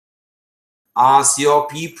As your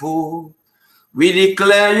people, we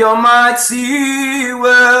declare your mighty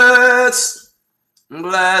words.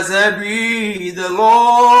 Blessed be the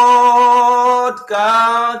Lord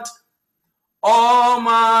God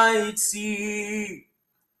Almighty,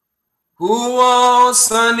 who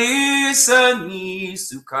was and is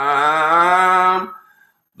to come.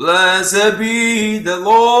 Blessed be the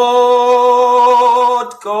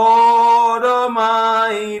Lord God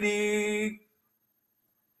Almighty,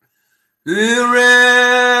 who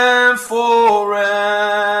reigns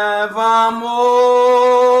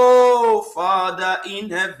forevermore. Father in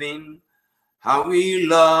heaven, how we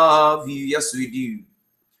love you, yes we do.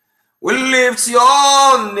 We lift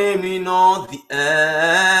your name in all the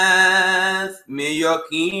earth. May your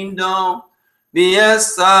kingdom be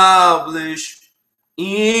established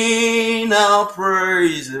in our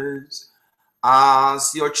praises.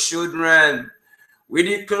 As your children, we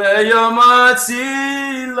declare your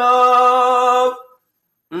mighty love.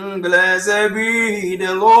 Blessed be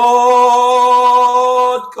the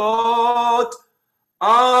Lord God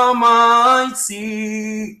Almighty,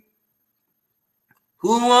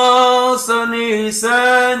 who was and is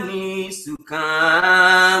to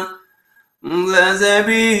come. Blessed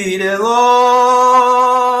be the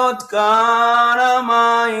Lord God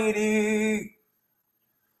Almighty,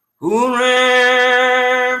 who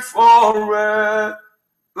reigns forevermore,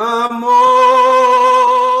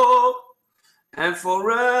 and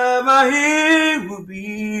forever he will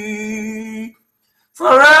be.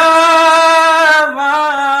 Forever,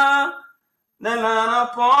 the Lamb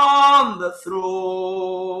upon the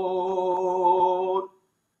throne.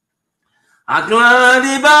 I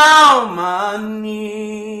gladly bow my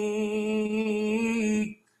knee,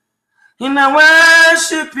 and I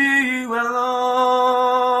worship you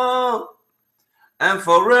alone, and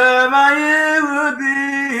forever you will be.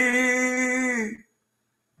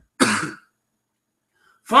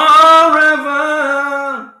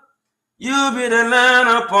 Forever you be the Lamb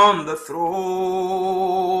upon the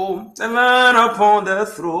throne, the Lamb upon the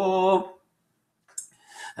throne.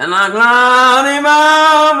 And I gladly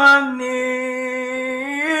bow my knee,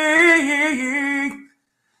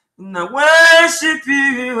 and I worship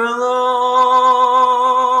you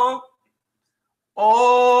alone.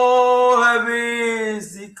 All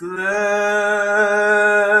heavens declare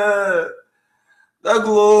the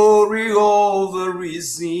glory of the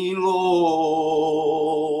risen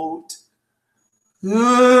Lord.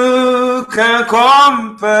 Who can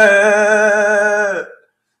compare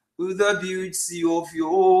with the beauty of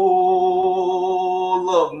your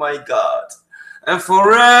love, my God? And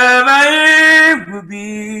forever it will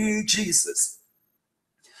be, Jesus.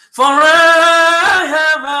 Forever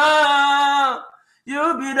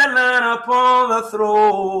you'll be the Lamb upon the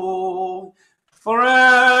throne.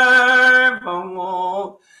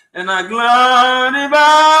 Forevermore. And I gladly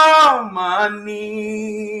bow my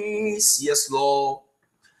knees. Yes, Lord.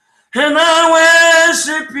 And I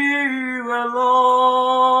worship you alone.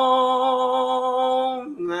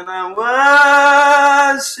 And I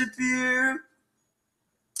worship you,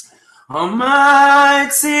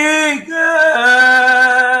 Almighty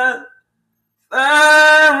God.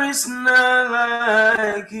 There is none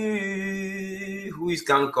like you. Who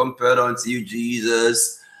can compare unto you,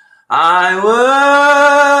 Jesus? I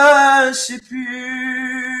worship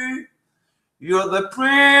you. You're the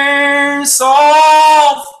Prince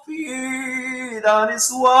of Peace. That is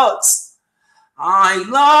what I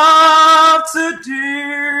love to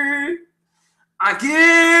do. I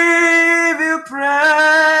give you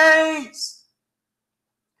praise,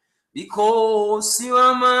 because you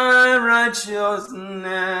are my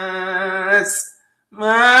righteousness,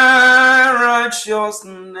 my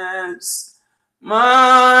righteousness,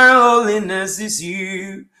 my holiness is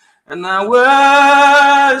you, and I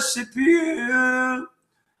worship you,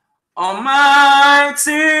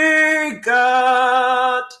 Almighty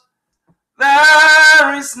God.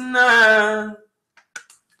 There is none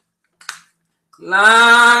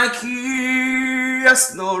like you.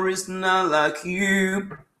 Yes, there is none like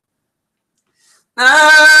you.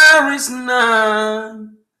 There is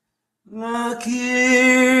none like you.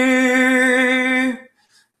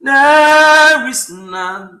 There is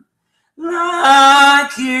none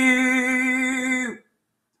like you.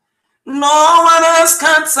 No one else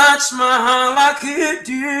can touch my heart like you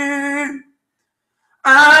do.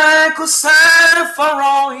 I could search for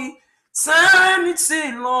all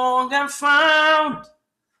eternity long and found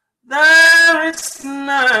there is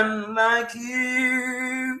none like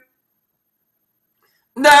you.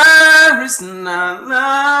 There is none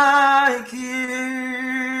like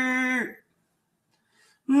you.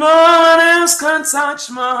 No one else can touch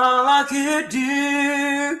my heart like you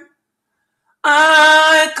do.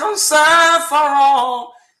 can serve for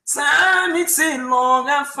all eternity long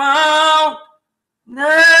and found.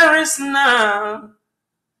 There is none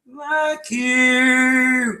like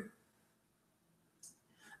you.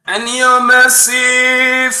 And your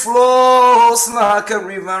mercy flows like a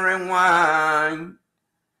river and wine.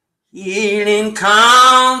 Healing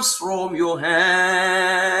comes from your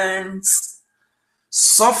hands.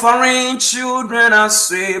 Suffering children are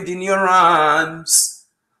saved in your arms.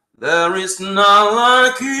 There is none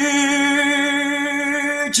like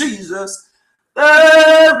you, Jesus.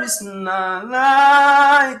 There is none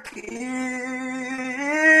like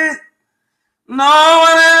you. No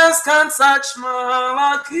one else can touch my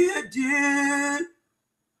heart like you do.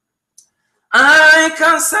 I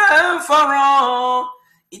can stand for all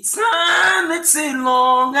eternity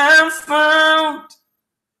long and found.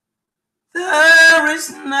 There is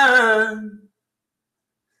none.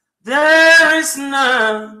 There is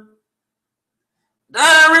none.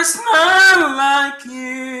 There is none like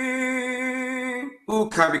you. Who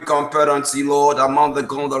can be compared unto you, Lord? Among the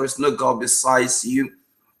gods there is no God besides you.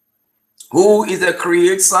 Who is the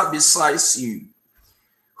creator besides you?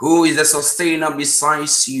 Who is the sustainer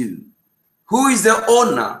besides you? Who is the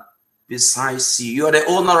owner besides you? You are the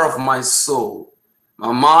owner of my soul,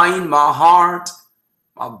 my mind, my heart,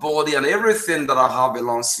 my body, and everything that I have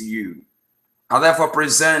belongs to you. I therefore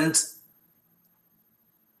present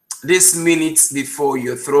this minute before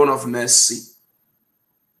your throne of mercy.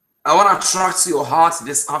 I want to attract your heart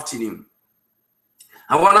this afternoon.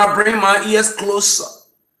 I want to bring my ears closer,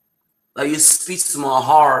 that you speak to my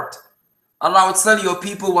heart, and I will tell your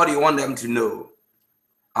people what you want them to know.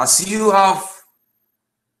 As you have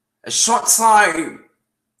a short time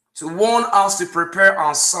to warn us to prepare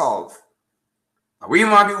ourselves, that we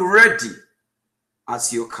might be ready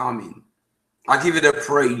as you're coming. I give you the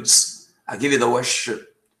praise. I give you the worship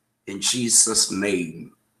in Jesus'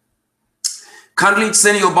 name. Kindly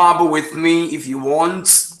turn your Bible with me if you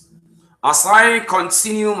want, as I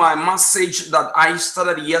continue my message that I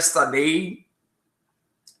started yesterday,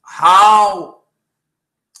 how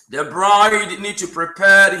the bride needs to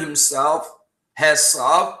prepare herself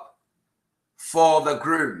for the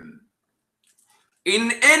groom.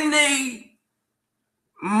 In any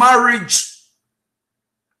marriage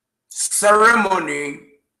ceremony,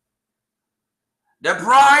 the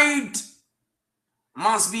bride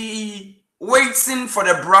must be waiting for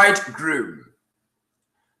the bridegroom.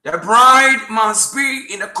 The bride must be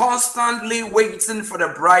constantly waiting for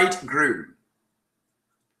the bridegroom.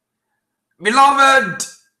 Beloved,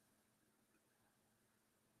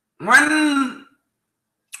 when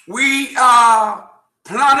we are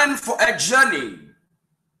planning for a journey,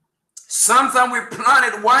 sometimes we plan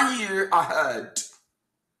it 1 year ahead.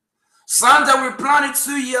 Sometimes we plan it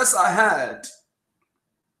 2 years ahead.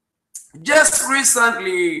 Just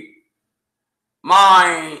recently,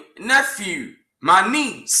 my niece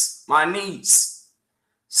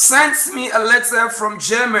sent me a letter from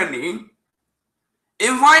Germany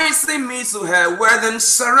inviting me to her wedding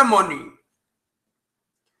ceremony.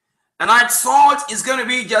 And I thought it's going to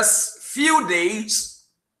be just few days.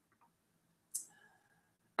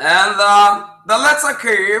 And the letter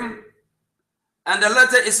came, and the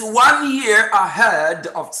letter is 1 year ahead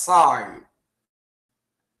of time.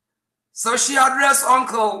 So she addressed,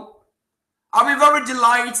 Uncle, I'll be very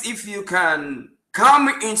delighted if you can come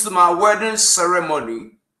into my wedding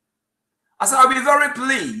ceremony. I said, I'll be very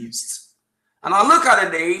pleased. And I look at the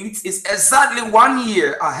date, it's exactly 1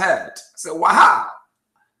 year ahead. I said, wow.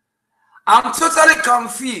 I'm totally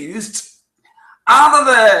confused. Either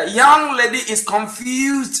the young lady is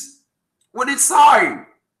confused with the time.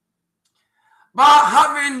 But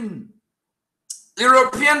having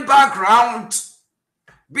European background,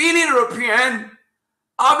 being European,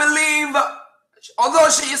 I believe, although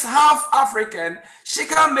she is half African, she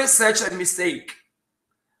can make such a mistake.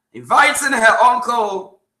 Inviting her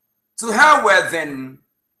uncle to her wedding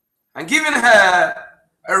and giving her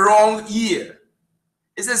a wrong year.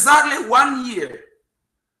 It's exactly 1 year.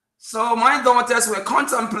 So my daughters were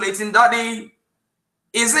contemplating, Daddy,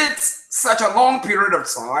 is it such a long period of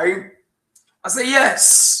time? I said,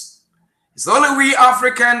 yes. It's only we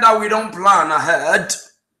African that we don't plan ahead,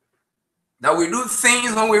 that we do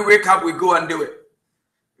things when we wake up, we go and do it.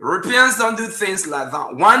 Europeans don't do things like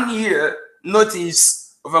that. 1 year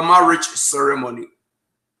notice of a marriage ceremony.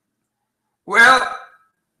 Well,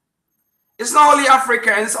 it's not only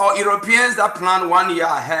Africans or Europeans that plan 1 year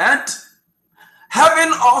ahead.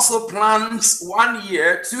 Heaven also plans 1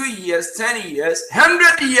 year, 2 years, 10 years,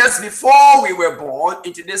 100 years before we were born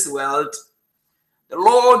into this world. The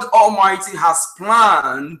Lord Almighty has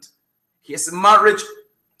planned his marriage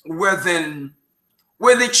wedding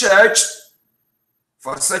with the church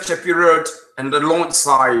for such a period and a long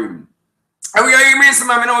time. And we are even some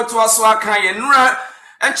amino to us, so I can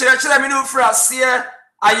and church. I mean, for us here,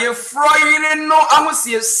 I am frying no, I will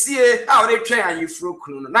see how they train you through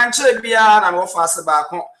Kuno. Nancha Bian, I'm off fast back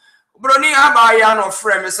home. Brony Abayan or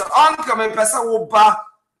frame, so oncoming person will bar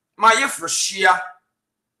my for sheer.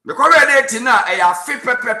 Because I did not a fit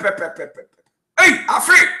hey, a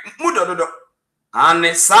free mudo. And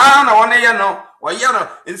the son, I want to know, or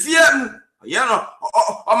in fear,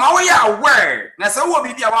 or my way aware. That's all be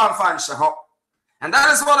a one fan, and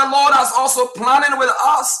that is what the Lord has also planning with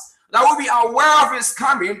us, that we'll be aware of his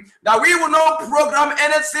coming, that we will not program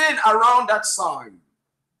anything around that sign.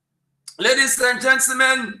 Ladies and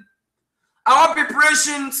gentlemen, our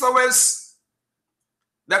preparation towards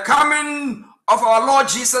the coming of our Lord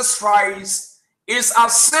Jesus Christ is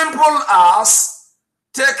as simple as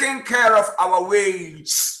taking care of our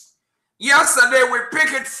ways. Yesterday we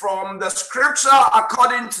picked it from the scripture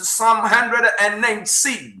according to Psalm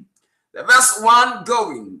 119, the verse 1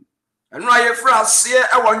 going. And right here for us here,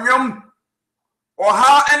 or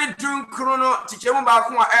how any doing chrono tichemu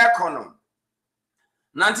bakuma aircono.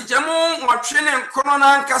 Nantichemu watching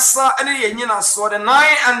chrono kasa any yenina so the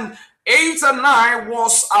 9 and 8 and 9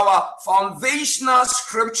 was our foundational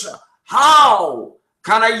scripture. How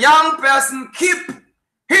can a young person keep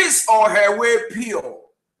his or her way pure?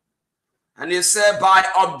 And he said, by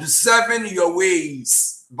observing your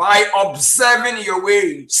ways. By observing your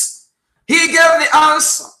ways. He gave the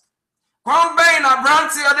answer.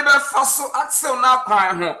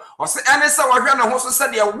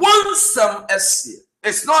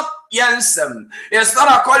 It's not yansem. It's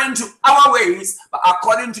not according to our ways, but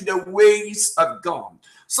according to the ways of God.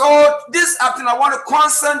 So this afternoon, I want to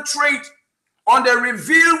concentrate on the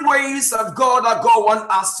revealed ways of God that God wants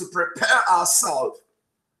us to prepare ourselves.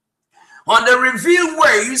 On the revealed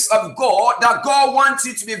ways of God that God wants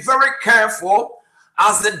you to be very careful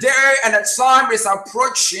as the day and the time is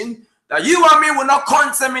approaching, that you and me will not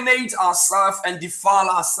contaminate ourselves and defile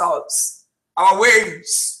ourselves, our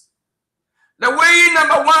ways. The way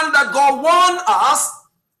number one that God wants us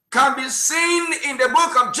can be seen in the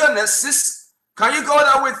book of Genesis. Can you go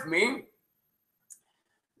there with me?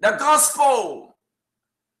 The gospel,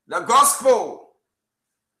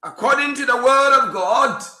 according to the word of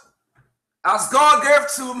God, as God gave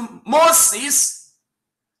to Moses,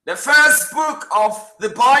 the first book of the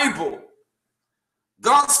Bible.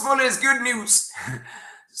 Gospel is good news.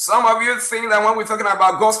 Some of you think that when we're talking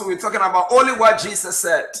about gospel, we're talking about only what Jesus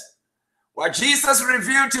said. What Jesus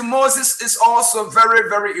revealed to Moses is also very,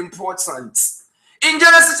 very important. In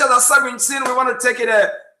Genesis chapter 17, we want to take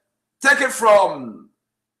it from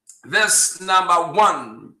verse number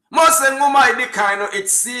 1. Moses and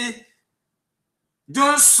it's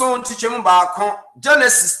don't son teaching back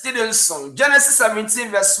Genesis didn't son. Genesis 17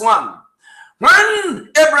 verse 1. When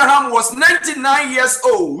Abraham was 99 years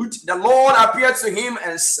old, the Lord appeared to him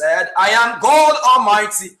and said, I am God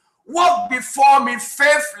Almighty. Walk before me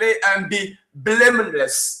faithfully and be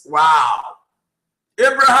blameless. Wow.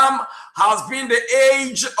 Abraham has been the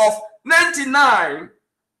age of 99.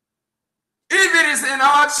 If it is in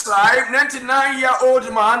our tribe,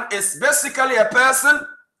 99-year-old man is basically a person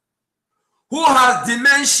who has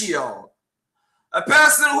dementia, a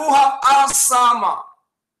person who has Alzheimer,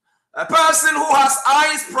 a person who has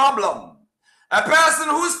eyes problem, a person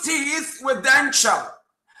whose teeth with denture,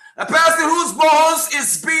 a person whose bones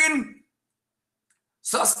is being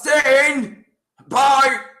sustained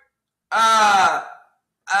by a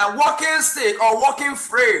walking stick or walking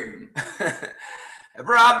frame.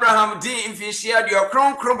 Abraham did shared your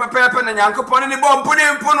cron pepper and yankopon in the bomb put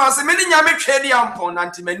in ponos, many yammy trade yampon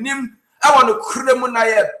anti menim. I want to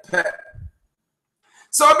cremunaya pet.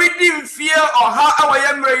 So we didn't fear or how our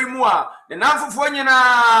young Mary Moa, the Namphoniana,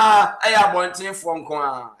 I want him for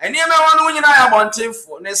Kwa. And you know, when I want him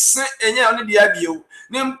for, and the Abu,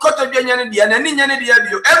 named Cotobian and the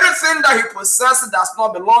Abu. Everything that he possesses does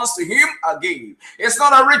not belong to him again. It's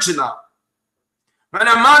not original. When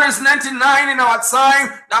a man is 99 in our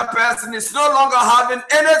time, that person is no longer having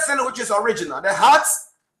anything which is original. The heart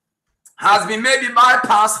has been maybe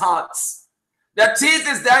bypass hearts. The teeth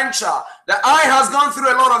is denture. The eye has gone through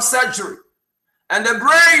a lot of surgery. And the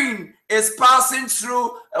brain is passing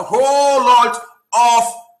through a whole lot of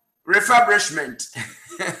refurbishment.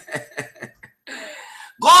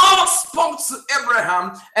 God spoke to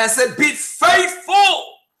Abraham and said, be faithful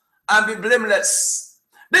and be blameless.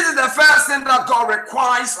 This is the first thing that God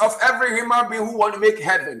requires of every human being who wants to make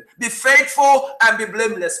heaven. Be faithful and be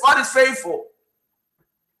blameless. What is faithful?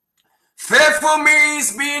 Faithful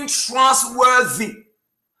means being trustworthy.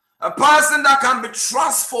 a person that can be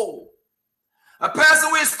trustful, a person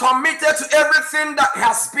who is committed to everything that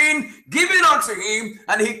has been given unto him,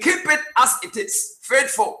 and he keep it as it is.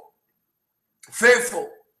 Faithful. Faithful.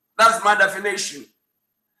 That's my definition.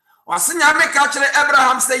 Wasinyame kachere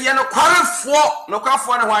Abraham say ye no kwarefo no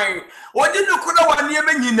hwan odi no koda wane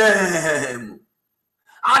be nyinam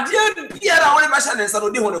ade biara woni ba sha ne nsa no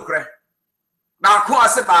di ho no kre na ko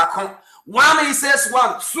ase ba ko. One, he says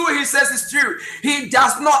one. Two, he says it's true. He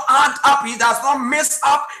does not add up. He does not mess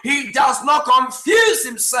up. He does not confuse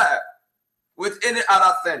himself with any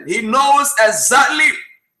other thing. He knows exactly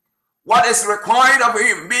what is required of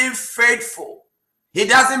him. Be faithful. He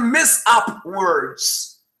doesn't mess up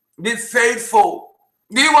words. Be faithful.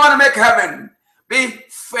 Do you want to make heaven? Be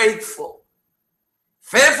faithful.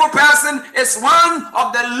 Faithful person is one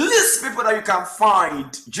of the least people that you can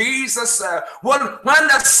find. Jesus said, when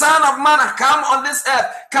the Son of Man come on this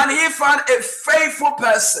earth, can he find a faithful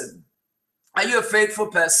person? Are you a faithful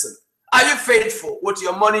person? Are you faithful with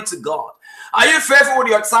your money to God? Are you faithful with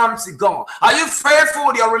your time to God? Are you faithful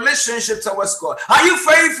with your relationship towards God? Are you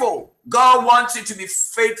faithful? God wants you to be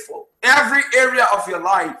faithful. Every area of your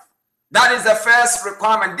life. That is the first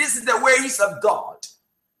requirement. This is the ways of God.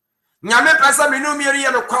 Nyame pesa minumi ye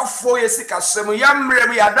no kwafo ye sikasem ya mre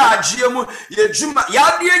bi ada agiemu ye djuma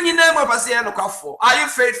ya de nyina mo pesa ye no kwafo. Are you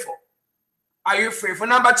faithful? Are you faithful?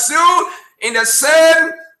 Number 2, in the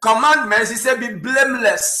same commandments, he said, be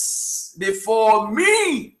blameless before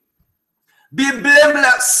me. Be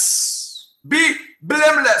blameless. Be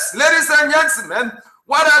blameless. Ladies and gentlemen,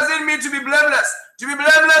 what does it mean to be blameless? To be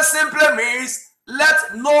blameless simply means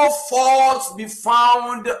let no fault be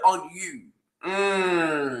found on you.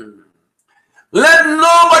 Let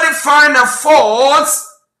nobody find a fault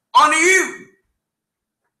on you.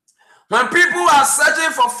 When people are searching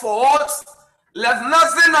for faults, let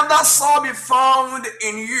nothing of that sort be found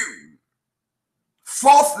in you.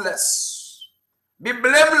 Faultless. Be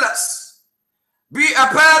blameless. Be a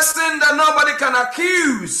person that nobody can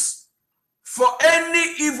accuse for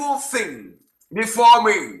any evil thing before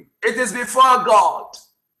me. It is before God.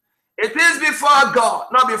 It is before God,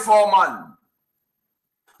 not before man.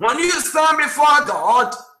 When you stand before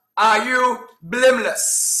God, are you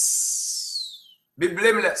blameless? Be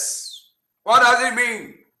blameless. What does it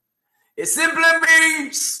mean? It simply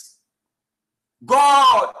means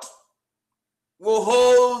God will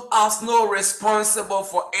hold us no responsible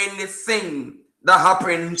for anything that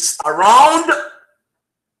happens around,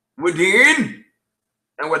 within,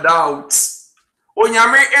 and without.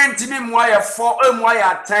 Onyame entimi mwaye for mwaye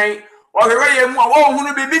atan. Are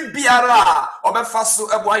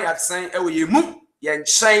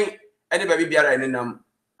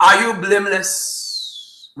you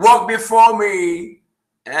blameless? Walk before me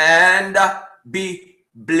and be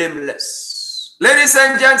blameless. Ladies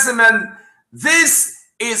and gentlemen, this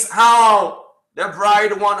is how the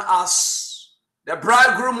bride wants us. The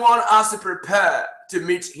bridegroom wants us to prepare to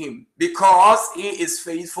meet him because he is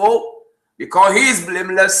faithful, because he is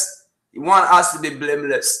blameless. He wants us to be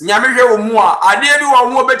blameless. You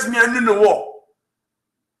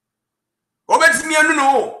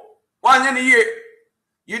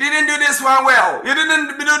didn't do this one well. You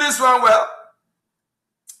didn't do this one well.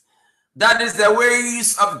 That is the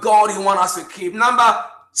ways of God he wants us to keep. Number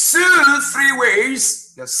 2, 3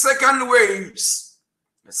 ways. The second way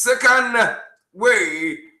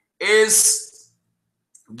is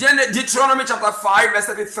Deuteronomy chapter 5, verse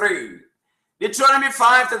 33. Deuteronomy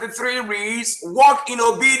 5:33 reads, walk in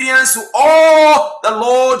obedience to all the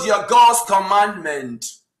Lord your God's commandment,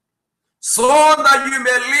 so that you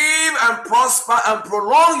may live and prosper and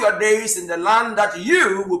prolong your days in the land that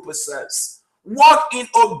you will possess. Walk in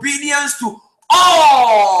obedience to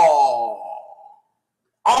all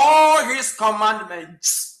his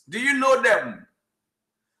commandments. Do you know them?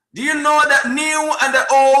 Do you know the new and the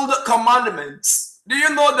old commandments? Do you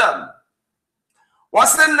know them?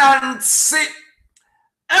 What's the Nancy?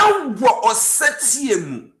 Ewo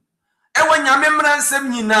osetiemu. Ewo nyame mransem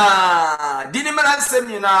nyina. Dini mransem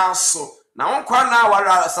nyina so. Na wonkwa na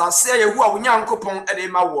wara asase yehu a wonyankopon ede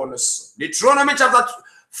ma wo no so. Deuteronomy chapter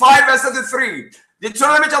 5 verse 33.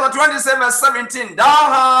 Deuteronomy chapter 27 verse 17. Thou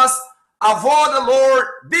hast avoid the Lord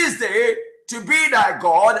this day to be thy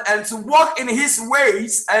God and to walk in his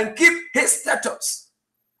ways and keep his statutes.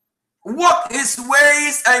 Walk his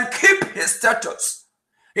ways and keep his statutes.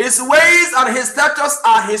 His ways and his statutes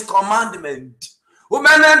are his commandment. Are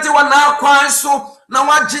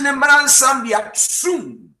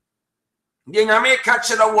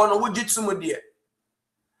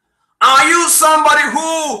you somebody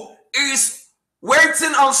who is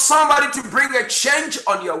waiting on somebody to bring a change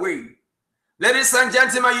on your way? Ladies and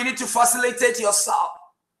gentlemen, you need to facilitate yourself.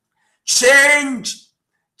 Change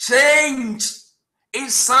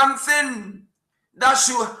is something that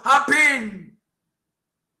should happen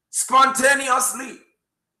spontaneously.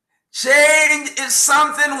 Change is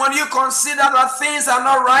something when you consider that things are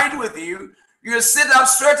not right with you, you sit up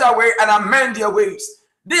straight away and amend your ways.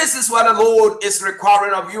 This is what the Lord is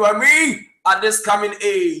requiring of you and me at this coming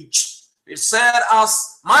age. He said,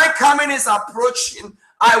 as my coming is approaching,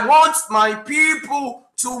 I want my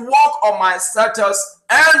people to walk on my statutes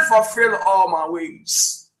and fulfill all my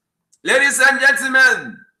ways. Ladies and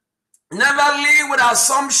gentlemen, never live with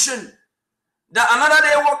assumption that another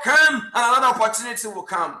day will come and another opportunity will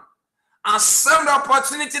come. Accept the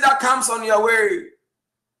opportunity that comes on your way,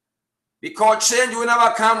 because change will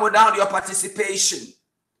never come without your participation.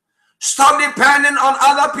 Stop depending on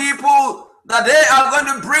other people that they are going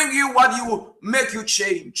to bring you what you will make you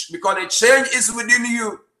change, because the change is within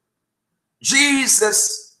you.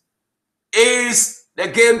 Jesus is the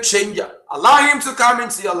game changer. Allow him to come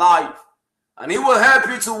into your life, and he will help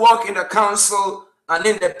you to walk in the counsel and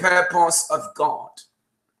in the purpose of God.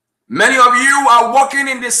 Many of you are walking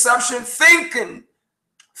in deception, thinking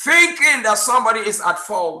that somebody is at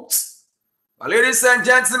fault. But ladies and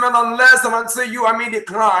gentlemen, unless and until you and me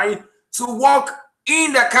decline to walk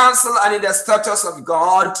in the counsel and in the statutes of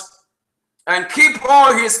God and keep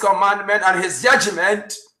all his commandment and his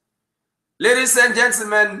judgment, ladies and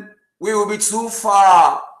gentlemen, we will be too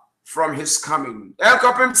far from his coming. Are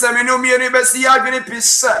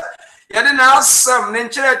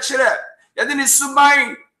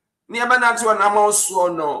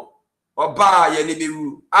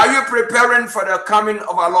you preparing for the coming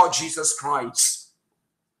of our Lord Jesus Christ?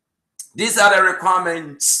 These are the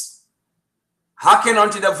requirements. Hearken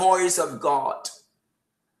unto the voice of God.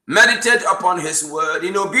 Meditate upon his word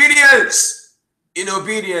in obedience. In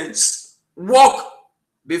obedience. Walk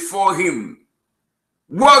before him.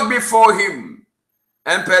 Walk before him.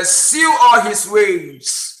 And pursue all his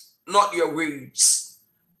ways, not your ways.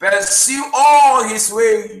 Pursue all his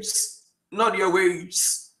ways, not your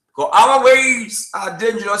ways. For our ways are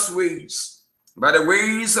dangerous ways, but the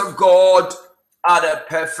ways of God are the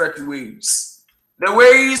perfect ways. The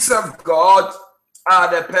ways of God are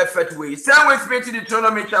the perfect ways. Turn with me to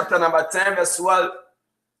Deuteronomy chapter number 10, verse 12.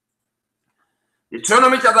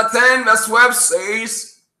 Deuteronomy chapter 10, verse 12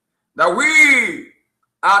 says that we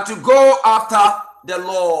are to go after the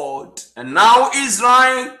Lord. And now,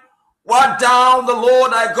 Israel, what doth the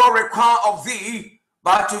Lord thy God require of thee,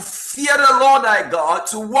 but to fear the Lord thy God,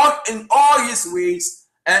 to walk in all his ways,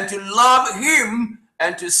 and to love him,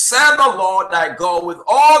 and to serve the Lord thy God with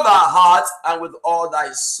all thy heart and with all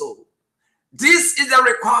thy soul. This is the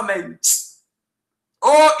requirement.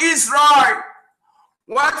 O Israel,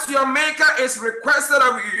 what your maker is requested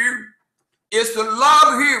of you is to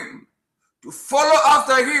love him, to follow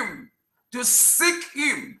after him, to seek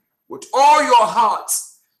him with all your heart.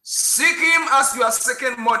 Seek him as you are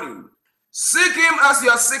seeking money. Seek him as you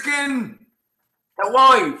are seeking a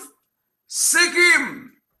wife. Seek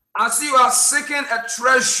him as you are seeking a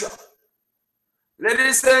treasure.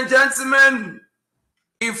 Ladies and gentlemen,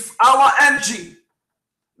 if our energy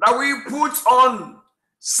that we put on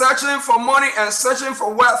searching for money and searching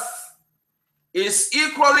for wealth is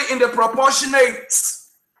equally in the proportionate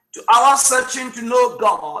to our searching to know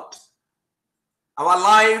God, our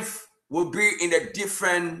life will be in a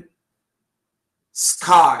different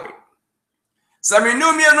sky.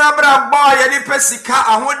 Saminumi no abra boy ya di pesika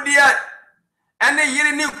ahode ene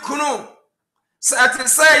yiri ni kunu ati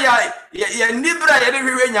say ya nibra ya di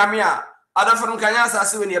hwe nyame a adafo nkanya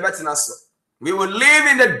asase we ne betina so. We will live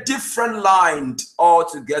in a different line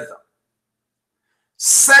altogether.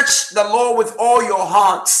 Search the Lord with all your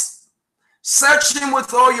hearts. Search him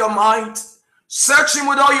with all your might. Search him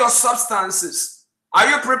with all your substances. Are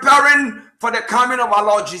you preparing for the coming of our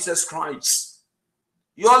Lord Jesus Christ?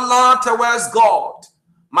 Your love towards God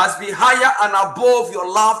must be higher and above your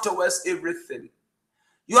love towards everything.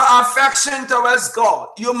 Your affection towards God,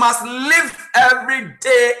 you must live every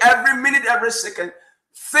day, every minute, every second,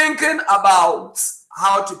 thinking about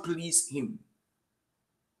how to please him.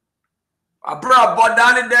 Abra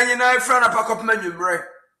bodani denye na friend apakopma nyumre.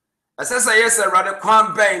 Asesa yes rather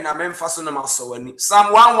kwan ben na memfaso no maso wani.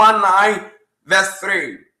 Psalm 119 verse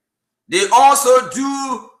 3. They also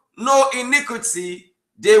do no iniquity,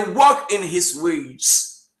 they walk in his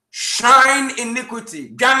ways. Shine iniquity.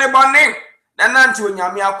 Ganebane na nanti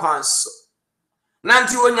onyame akwanso.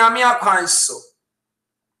 Nanti onyame akwanso.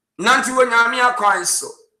 Nanti onyame akwanso.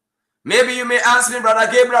 Maybe you may ask me,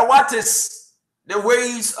 Brother Gabriel, what is the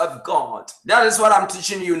ways of God? That is what I'm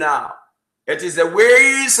teaching you now. It is the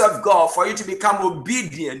ways of God for you to become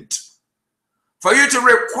obedient, for you to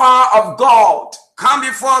require of God. Come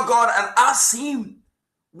before God and ask him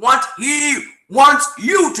what he wants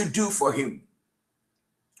you to do for him.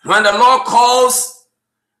 When the Lord calls,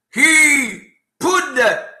 he put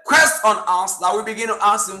the quest on us that we begin to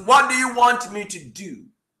ask him, what do you want me to do?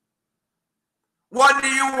 What do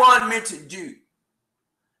you want me to do?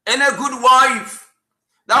 And a good wife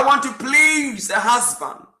that want to please the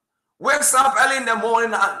husband wakes up early in the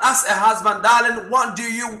morning and asks a husband, darling, what do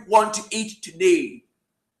you want to eat today?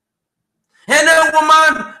 And a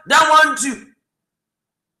woman that want to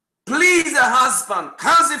please the husband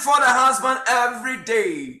comes before the husband every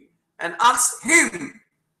day and asks him,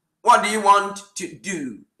 what do you want to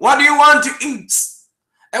do? What do you want to eat?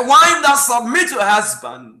 A wife that submits to her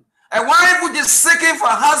husband, a wife which is seeking for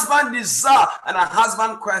a husband desire and a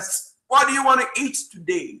husband quest. What do you want to eat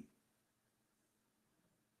today?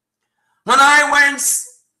 When I went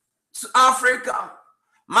to Africa,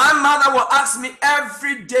 my mother will ask me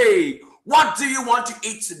every day, what do you want to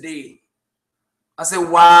eat today? I say,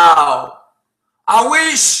 wow, I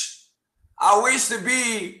wish to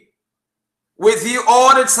be with you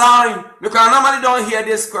all the time, because I normally don't hear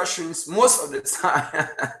these questions most of the time.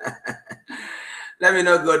 Let me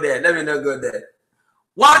not go there. Let me not go there.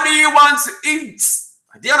 What do you want to eat?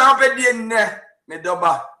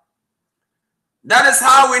 That is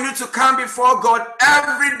how we need to come before God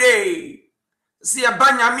every day. See a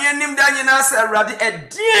banyamianim danyina say ready a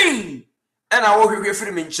day, and I will be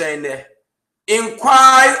free in China.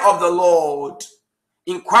 Inquire of the Lord.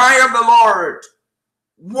 Inquire of the Lord.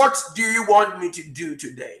 What do you want me to do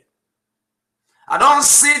today? I don't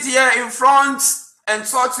sit here in front and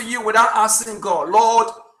talk to you without asking God, Lord,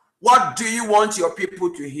 what do you want your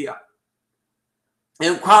people to hear?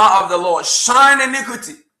 Inquire of the Lord. Shine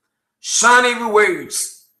iniquity. Shine evil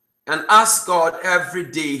ways. And ask God every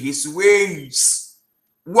day his ways.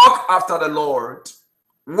 Walk after the Lord.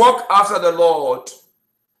 Walk after the Lord.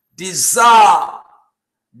 Desire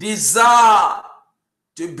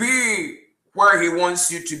to be where he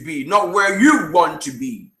wants you to be, not where you want to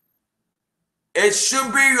be. It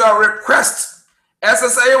should be your request. There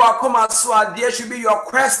should be your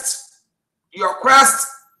quest. Your quest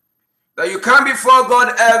that you come before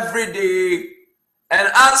God every day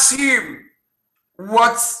and ask him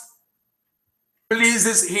what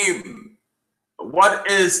pleases him.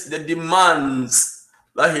 What is the demands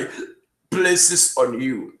that he places on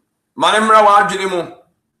you?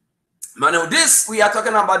 This we are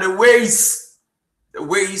talking about the ways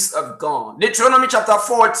of God. Deuteronomy chapter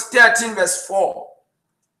 13 verse 4.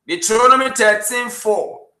 Deuteronomy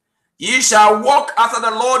 13:4. Ye shall walk after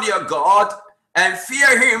the Lord your God and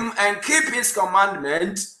fear him and keep his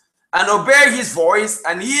commandment and obey his voice,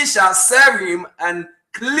 and ye shall serve him and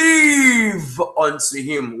cleave unto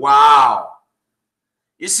him. Wow.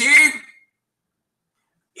 You see,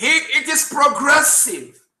 it is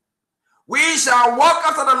progressive. We shall walk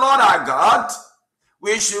after the Lord our God.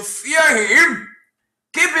 We should fear him,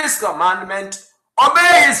 keep his commandment,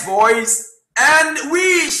 obey his voice, and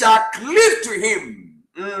we shall cleave to him.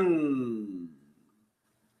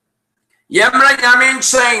 Yemra yamin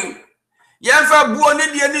chain. Yemfa buoni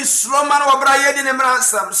di ani sloman wabra yedi ne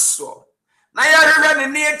mransam so. Na ya hwehwe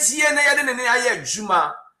ne etie na yedi ne aye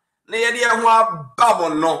adwuma. Na yedi eho ababo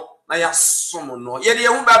no na ya som no. Yedi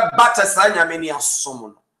eho ba bata sa nyame ni asom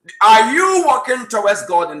no. Are you walking towards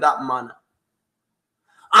God in that manner?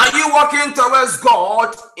 Are you walking towards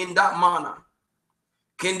God in that manner?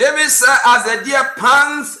 King David said, as the deer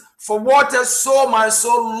pants for water, so my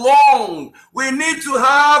soul long. We need to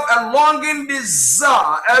have a longing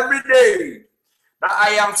desire every day that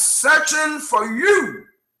I am searching for you.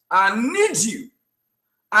 I need you.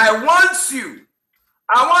 I want you.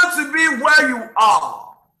 I want to be where you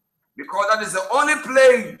are, because that is the only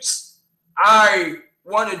place I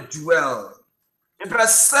want to dwell.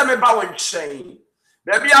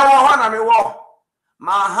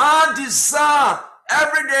 My heart desire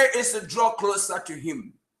every day is to draw closer to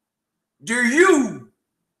him.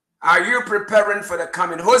 Are you preparing for the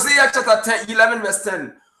coming? Hosea chapter 11 verse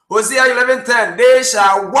 10. Hosea 11:10. They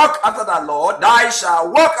shall walk after the Lord. Thou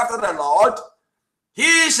shalt walk after the Lord.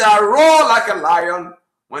 He shall roar like a lion.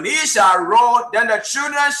 When he shall roar, then the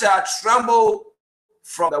children shall tremble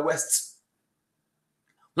from the west.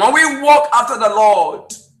 When we walk after the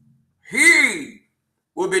Lord, he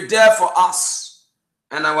will be there for us,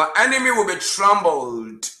 and our enemy will be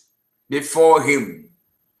trembled before him.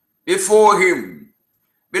 Before him.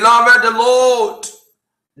 Beloved, the Lord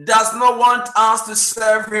does not want us to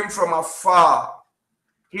serve him from afar.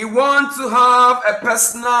 He wants to have a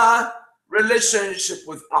personal relationship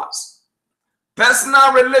with us.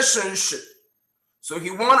 personal relationship. So he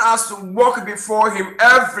wants us to walk before him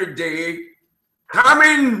every day,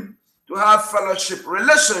 coming to have fellowship,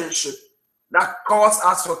 relationship that causes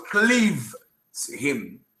us to cleave to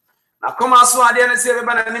him. Now come as well, I say,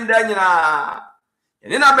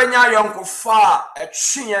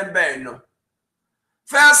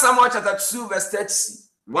 First Samuel chapter 2 verse 30.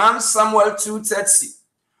 1 Samuel 2:30.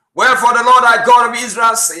 Wherefore the Lord thy God of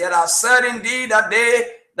Israel said, I said indeed that they,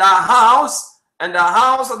 the house and the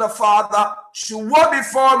house of the Father should walk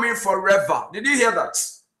before me forever. Did you hear that?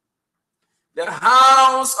 The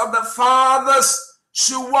house of the fathers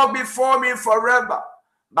should walk before me forever.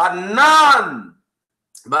 But now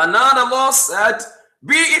the Lord said,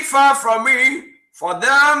 be it far from me, for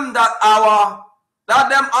them that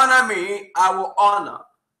them honor me, I will honor.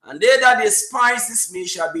 And they that despises me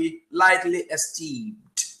shall be lightly esteemed.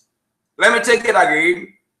 Let me take it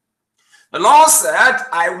again. The Lord said,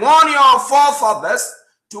 I want your forefathers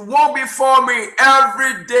to walk before me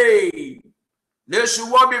every day. They should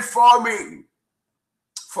walk before me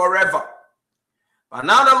forever. But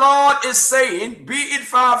now the Lord is saying, be it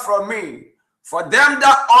far from me. For them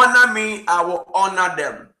that honor me, I will honor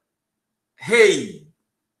them. Hey,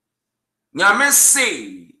 nyame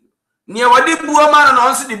say, nia wadi buo ma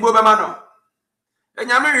no nso di buo be ma no.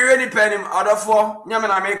 Nyame hwe ni penim odofo, nyame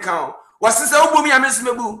na me kan. Wasise obu mi nyame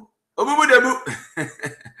smebu, obubu debu.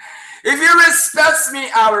 If you respect me,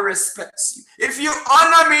 I will respect you. If you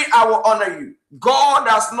honor me, I will honor you. God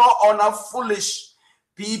does not honor foolish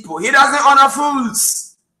people. He doesn't honor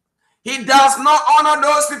fools. He does not honor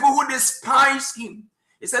those people who despise him.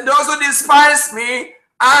 He said, those who despise me,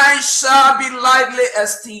 I shall be lightly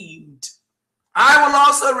esteemed. I will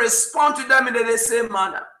also respond to them in the same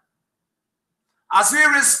manner. As we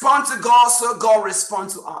respond to God, so God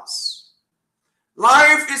responds to us.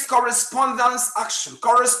 Life is correspondence action,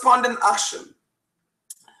 corresponding action.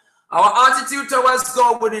 Our attitude towards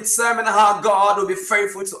God will determine how God will be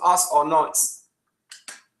faithful to us or not.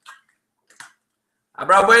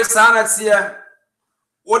 Abrabo sana tia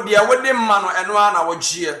wodi a wodi ma no eno ana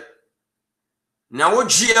wogie na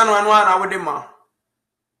wogie no eno ana wodi ma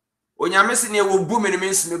onyame se ne wo bu me me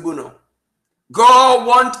nsme bu no. God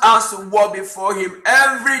wants us to walk before him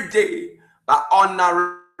every day by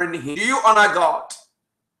honoring him. Do you honor God?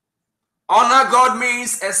 Honor God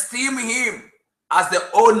means esteem him as the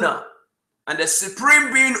owner and the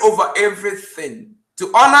supreme being over everything.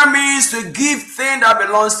 To honor means to give things that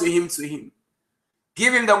belongs to him.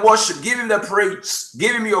 Give him the worship, give him the praise,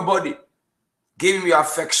 give him your body, give him your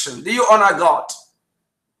affection. Do you honor God?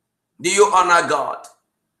 Do you honor God?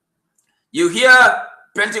 You hear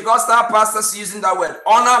Pentecostal pastors using that word,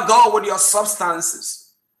 honor God with your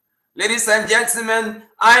substances. Ladies and gentlemen,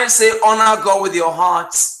 I say honor God with your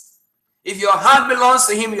hearts. If your heart belongs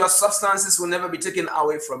to him, your substances will never be taken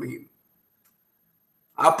away from him.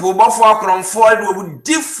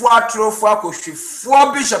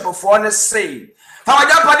 Bishop for saying,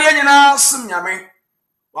 Hawajapade nyina sum nyame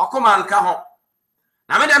wakoma nka ho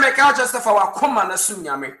na me de me ka just for wakoma na sum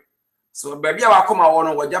nyame so baby wakoma wo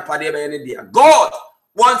no wajapade be ne dia. God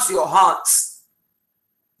wants your hearts.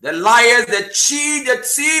 The liars, the cheat, the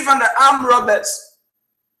thief, and the armed robbers,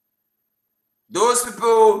 those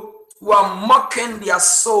people who are mocking their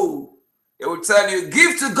soul, they will tell you,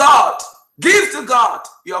 give to God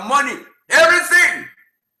your money, everything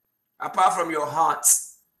apart from your heart.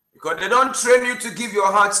 Because they don't train you to give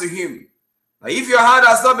your heart to him. But if your heart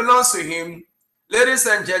does not belong to him, ladies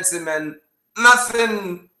and gentlemen,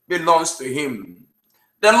 nothing belongs to him.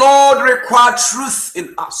 The Lord requires truth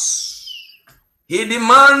in us. He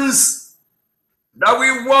demands that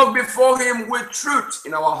we walk before him with truth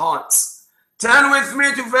in our hearts. Turn with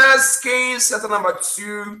me to 1 Kings chapter number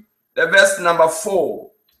 2, the verse number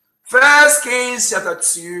 4. 1 Kings chapter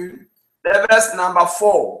 2, the verse number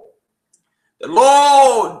 4. The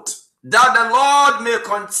Lord may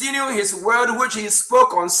continue his word which he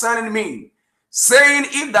spoke concerning me, saying,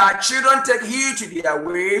 if thy children take heed to their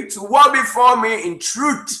way, to walk before me in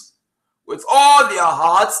truth, with all their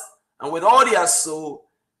hearts and with all their soul,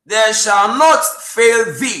 there shall not fail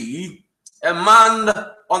thee a man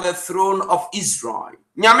on the throne of Israel.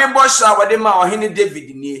 Nyame bosha wadema ohene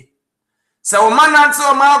David nie. Se o manante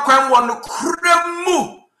o ma kwan wonu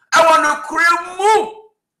kremu, e wonu kremu.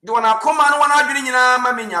 Do na koma no wana adwene nyina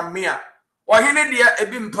ma me nyame a ohene de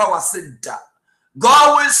ebi mpa waseda.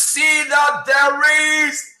 God will see that there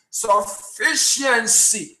is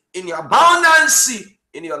sufficiency in your abundance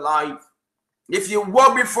in your life if you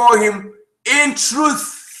walk before him in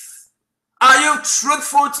truth. Are you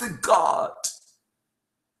truthful to God?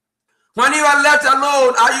 When you are left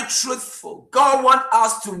alone, are you truthful? God wants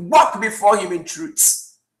us to walk before him in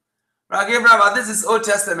truth. Okay, brother, this is Old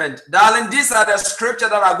Testament. Darling, these are the scriptures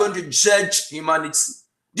that are going to judge humanity.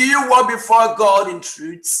 Do you walk before God in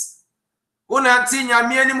truth? You are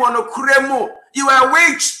a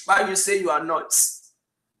witch, but you say you are not.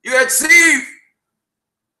 You are a thief.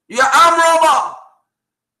 You are armed robber.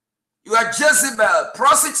 You are Jezebel,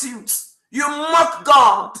 prostitute. You mock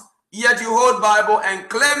God, yet you hold Bible and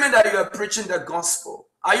claiming that you are preaching the gospel.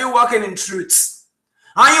 Are you walking in truth?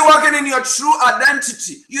 Are you walking in your true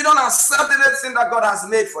identity? You don't accept anything that God has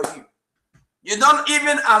made for you. You don't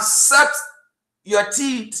even accept your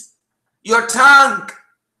teeth, your tongue,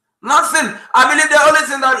 nothing. I believe the only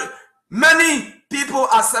thing that many people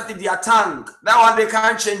accept is their tongue. That one, they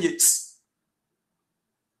can't change it.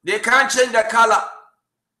 They can't change the color.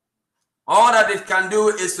 All that it can do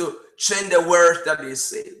is to change the words that they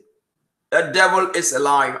say. The devil is a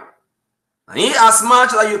liar. And he, as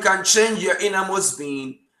much as you can change your innermost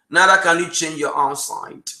being, neither can you change your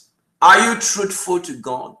outside. Are you truthful to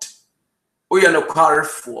God? We are not qualified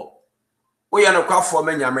for. We are not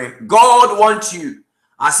qualified for. God wants you.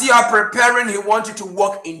 As you are preparing, he wants you to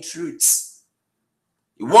walk in truth.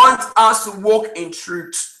 He wants us to walk in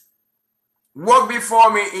truth. Walk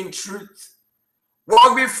before me in truth.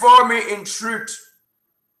 Walk before me in truth.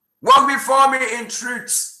 Walk before me in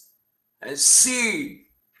truth. And see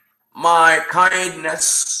my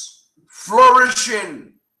kindness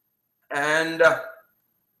flourishing and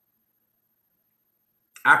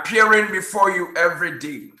appearing before you every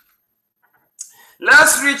day.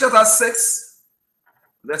 Let's read chapter 6,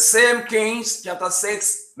 the same Kings, chapter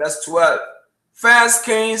 6, verse 12. First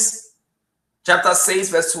Kings, chapter 6,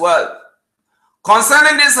 verse 12.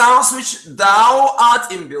 Concerning this house which thou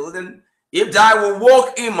art in building, if thou will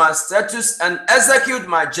walk in my statutes and execute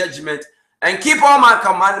my judgment and keep all my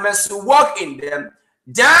commandments to walk in them,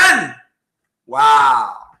 then,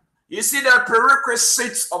 wow, you see the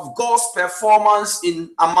prerequisites of God's performance in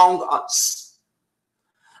among us.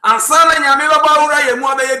 And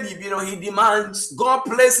he demands, God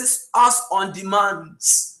places us on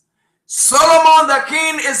demands. Solomon the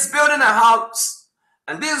king is building a house.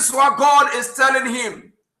 And this is what God is telling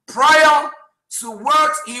him prior to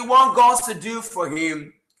what he wants God to do for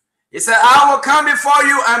him. He said, I will come before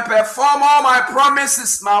you and perform all my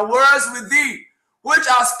promises, my words with thee, which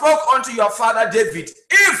I spoke unto your father David.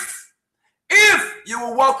 If you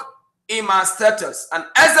will walk in my statutes and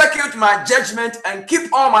execute my judgment and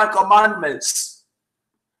keep all my commandments.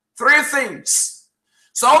 Three things.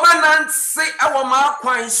 So when say our ma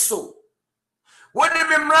kwan so. What if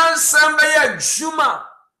you run somebody juma?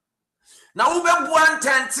 Now we be one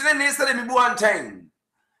ten, instead of 1 10.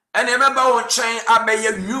 And remember on chain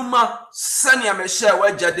abe yuma sanya me share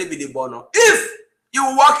where David bono. If you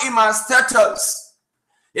walk in my statutes,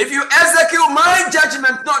 if you execute my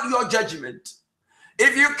judgment, not your judgment,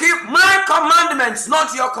 if you keep my commandments,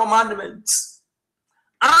 not your commandments,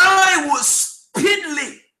 I will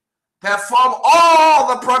speedily perform all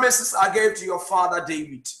the promises I gave to your father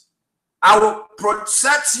David. I will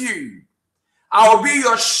protect you. I will be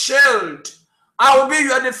your shield. I will be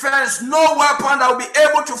your defense. No weapon that will be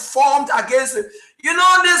able to form against you. You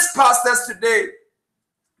know, these pastors today,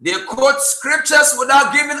 they quote scriptures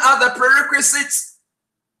without giving us the prerequisites.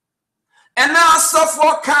 And now so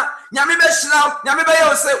can they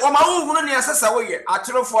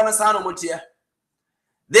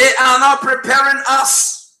are not preparing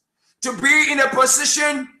us to be in a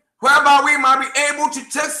position whereby we might be able to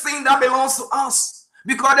take things that belongs to us,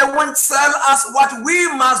 because they won't tell us what we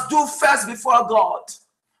must do first before God.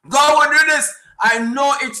 God will do this. I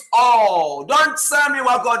know it all. Don't tell me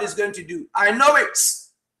what God is going to do. I know it.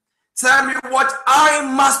 Tell me what I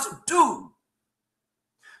must do.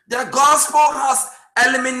 The gospel has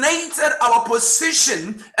eliminated our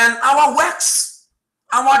position and our works.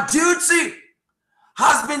 Our duty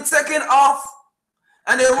has been taken off,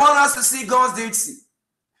 and they want us to see God's duty.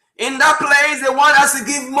 In that place, they want us to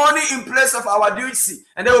give money in place of our duty,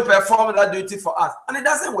 and they will perform that duty for us. And it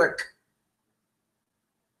doesn't work.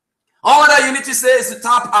 All that you need to say is to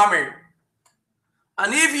tap amen.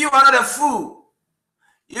 And if you are not a fool,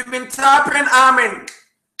 you've been tapping amen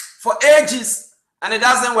for ages, and it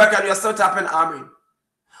doesn't work, and you're still tapping amen.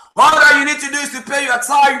 All that you need to do is to pay your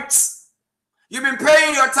tithes. You've been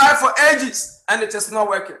paying your tithe for ages, and it is not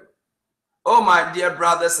working. Oh, my dear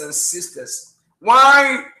brothers and sisters,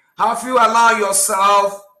 why have you allowed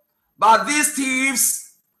yourself by these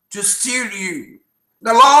thieves to steal you?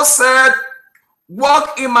 The Lord said,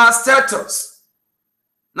 walk in my statutes.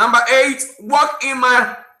 Number 8, walk in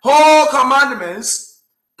my whole commandments.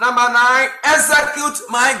 Number 9, execute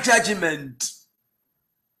my judgment.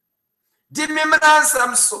 It's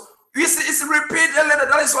repeatedly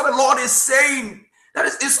that is what the Lord is saying. That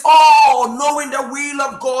is, it's all knowing the will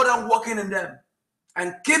of God and walking in them.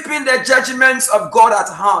 And keeping the judgments of God at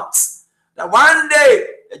heart. That one day,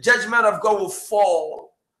 the judgment of God will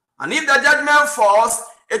fall. And if the judgment falls,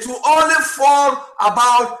 it will only fall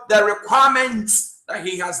about the requirements that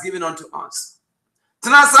He has given unto us.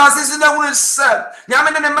 God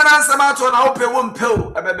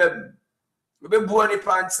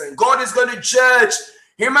is going to judge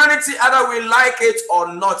humanity, either we like it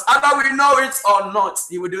or not, either we know it or not.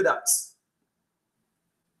 He will do that.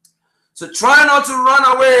 So try not to run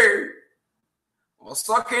away. I was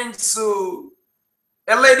talking to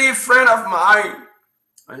a lady friend of mine,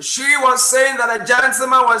 and she was saying that a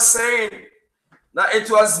gentleman was saying that it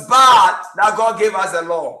was bad that God gave us a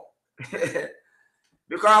law.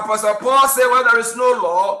 Because Apostle Paul said, well, there is no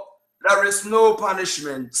law, there is no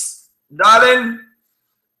punishment. Darling,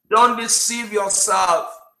 don't deceive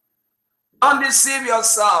yourself. Don't deceive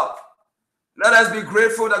yourself. Let us be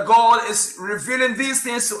grateful that God is revealing these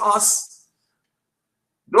things to us.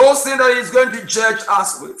 Those things that He's going to judge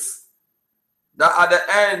us with. That at the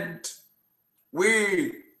end,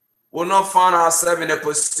 we will not find ourselves in a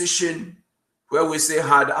position where we say,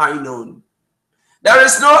 had I known. There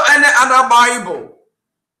is no any other Bible.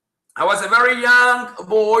 I was a very young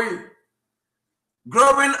boy,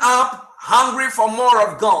 growing up, hungry for more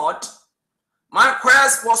of God. My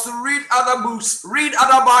quest was to read other books, read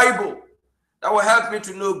other Bible that will help me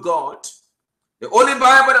to know God. The only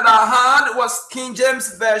Bible that I had was King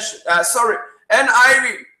James Version,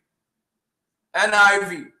 NIV. That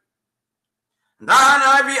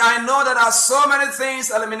NIV, I know that there are so many things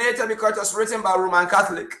eliminated because it was written by Roman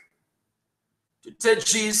Catholic. To take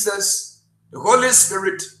Jesus, the Holy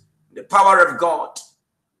Spirit, the power of God.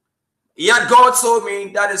 Yet God told me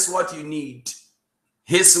that is what you need.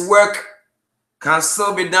 His work can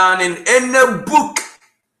still be done in any book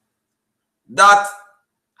that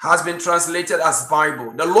has been translated as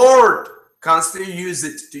Bible. The Lord can still use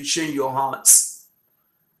it to change your hearts.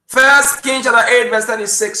 1 Kings chapter 8 verse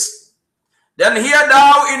 36. Then hear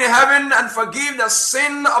thou in heaven and forgive the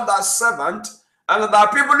sin of thy servant and of thy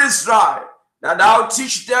people Israel, that thou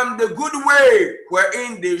teach them the good way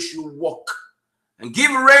wherein they should walk, and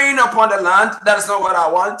give rain upon the land. That is not what I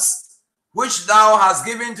want, which thou hast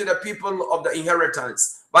given to the people of the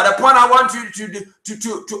inheritance. But the point I want you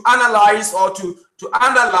to analyze or to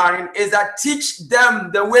underline is that teach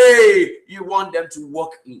them the way you want them to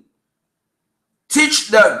walk in. Teach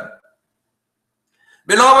them.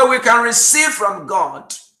 Beloved, we can receive from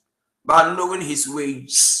God by knowing His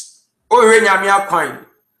ways. Oh,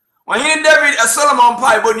 when David a Solomon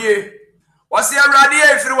pie bonnie was the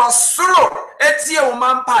radia if it was soro etie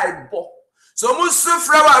woman pie bo. So musu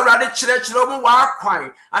frawa radi chire wa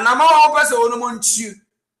kwan and am all person onu ntiu.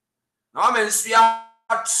 Na o mensua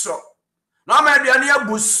atso. Na o meduane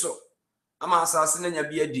abuso. Am asase na nya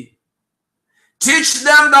biadi. Teach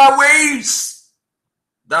them the ways,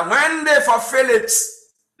 that when they fulfill it,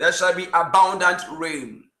 there shall be abundant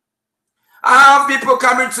rain. I have people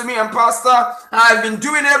coming to me and Pastor, I've been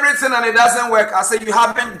doing everything and it doesn't work. I say, you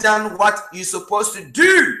haven't done what you're supposed to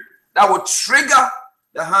do. That will trigger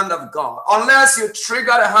the hand of God. Unless you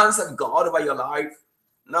trigger the hands of God over your life,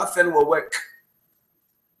 nothing will work.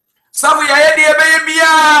 Some of you are here,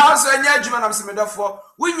 so I'm saying, therefore,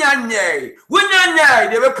 they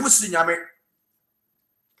were pushing me.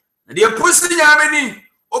 They are pushing me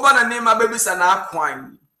over the name of babies and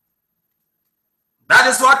aquine. That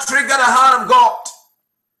is what triggered the hand of God,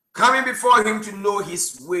 coming before Him to know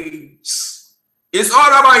His ways. It's all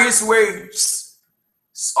about His ways.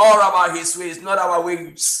 It's all about His ways, not our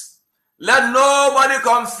ways. Let nobody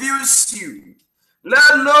confuse you.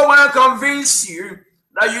 Let no one convince you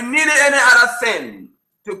that you need any other thing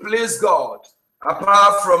to please God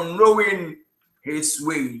apart from knowing His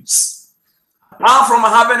ways, apart from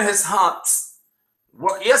having His heart.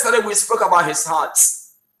 Yesterday we spoke about His heart,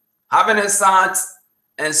 having His heart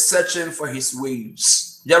and searching for His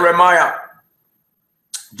ways. Jeremiah,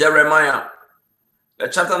 the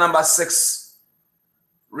chapter number 6.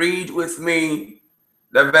 Read with me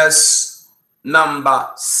the verse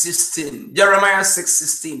number 16. Jeremiah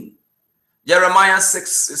 6:16. Jeremiah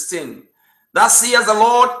 6:16. Thus saith the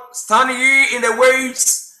Lord, stand ye in the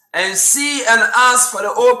ways and see and ask for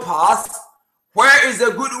the old path, where is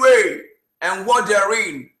the good way, and walk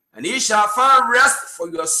therein, and ye shall find rest for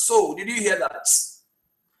your soul. Did you hear that?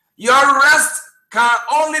 Your rest can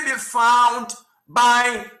only be found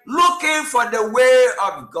by looking for the way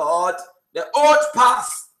of God. The old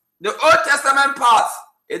path, the Old Testament path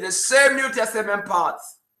is the same New Testament path.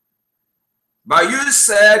 But you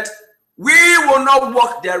said, we will not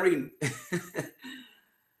walk therein.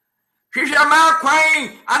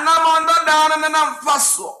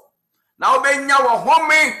 Now benya wo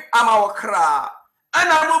home ama wo kra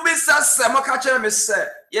ana mo bisa se mo ka kire me se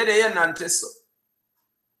ye de ye nante so.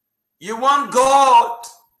 You want God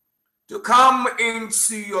to come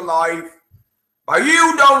into your life, but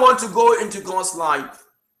you don't want to go into God's life.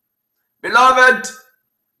 Beloved,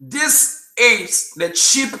 this is the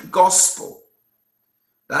cheap gospel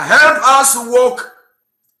that help us walk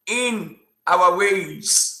in our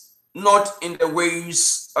ways, not in the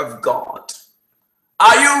ways of God.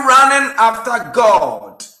 Are you running after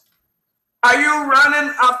God? Are you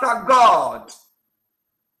running after God?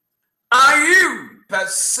 Are you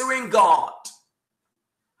pursuing God?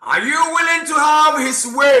 Are you willing to have his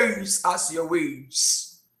ways as your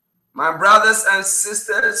ways? My brothers and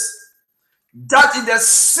sisters, that is the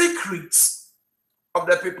secret of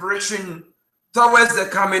the preparation towards the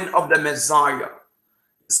coming of the Messiah.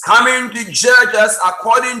 He's coming to judge us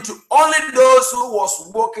according to only those who was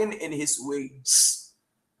walking in his ways.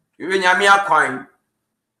 The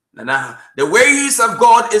ways of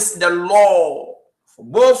God is the law for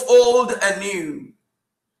both old and new.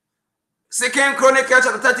 2 Chronicles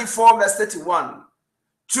chapter 34 verse 31.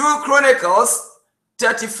 2 Chronicles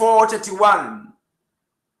 34:31.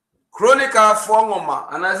 Chronicle 4 ngoma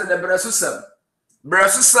and I said the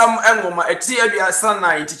Bresusam and ngoma etia aduasa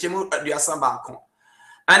 9 tichemu aduasa baako.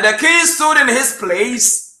 And the king stood in his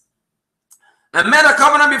place and made a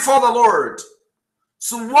covenant before the Lord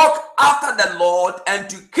to walk after the Lord and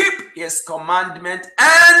to keep his commandment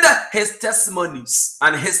and his testimonies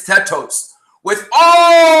and his statutes with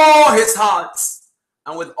all his heart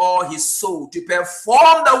and with all his soul, to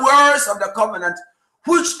perform the words of the covenant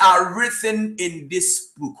which are written in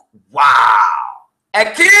this book. Wow! A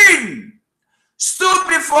king stood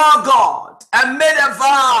before God and made a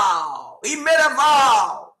vow. He made a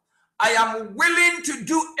vow. I am willing to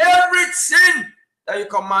do everything that you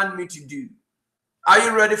command me to do. Are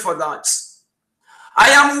you ready for that?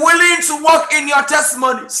 I am willing to walk in your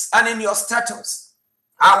testimonies and in your statutes.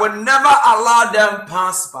 I will never allow them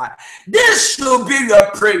pass by. This should be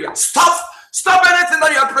your prayer. Stop anything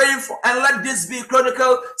that you are praying for, and let this be 2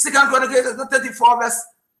 Chronicles 34 verse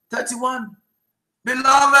 31.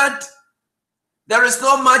 Beloved, there is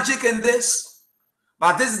no magic in this,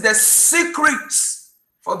 but this is the secret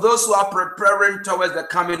for those who are preparing towards the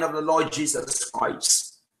coming of the Lord Jesus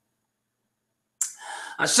Christ.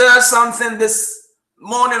 I shared something this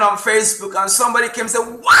morning on Facebook, and somebody came and said,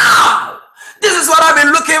 wow, this is what I've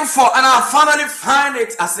been looking for, and I finally find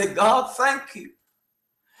it. I said, God, thank you.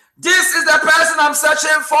 This is the person I'm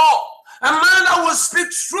searching for. A man that will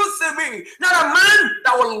speak truth to me, not a man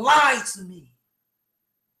that will lie to me.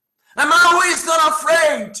 A man who is not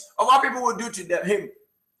afraid of what people will do to him.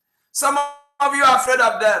 Some of you are afraid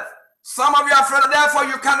of death. Some of you are afraid of death, therefore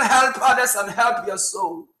you can't help others and help your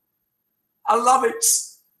soul. I love it.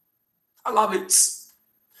 I love it.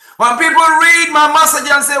 When people read my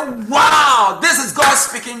message and say, wow, this is God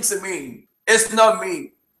speaking to me. It's not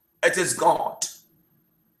me. It is God.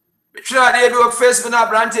 Make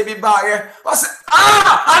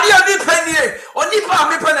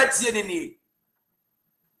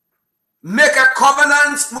a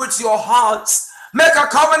covenant with your hearts. Make a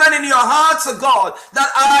covenant in your heart to God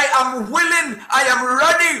that I am willing, I am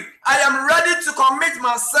ready to commit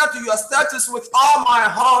myself to your status with all my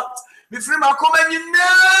heart.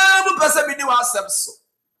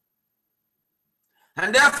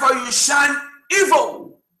 And therefore you shun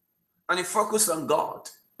evil and you focus on God.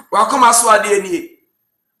 Welcome as well, dear.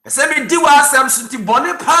 I said, me do ourselves something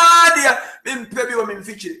bonny party.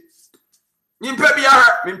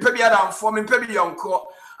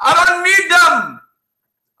 I don't need them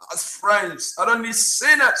as friends. I don't need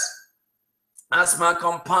sinners as my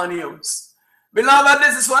companions. Beloved,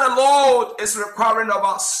 this is what the Lord is requiring of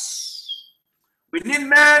us. We need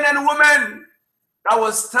men and women that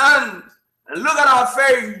will stand and look at our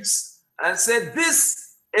face and say,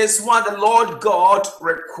 this is what the Lord God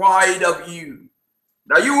required of you.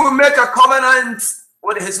 That you will make a covenant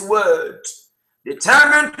with his word,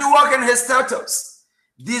 determined to walk in his statutes,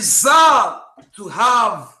 desire to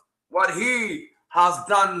have what he has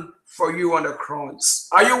done for you on the cross.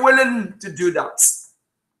 Are you willing to do that?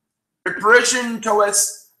 Preparation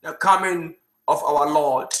towards the coming of our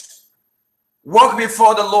Lord. Walk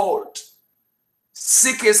before the Lord.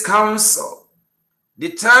 Seek his counsel.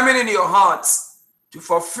 Determine in your hearts to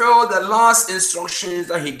fulfill the last instructions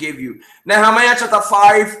that he gave you. Nehemiah chapter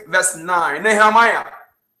 5 verse 9. Nehemiah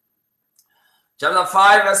chapter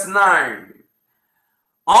 5 verse 9.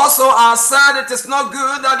 Also, I said it is not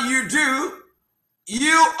good that you do.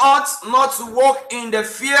 You ought not to walk in the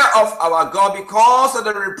fear of our God because of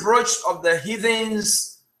the reproach of the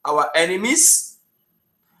heathens, our enemies.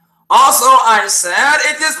 Also, I said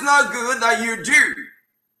it is not good that you do.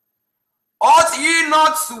 Ought ye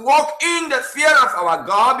not to walk in the fear of our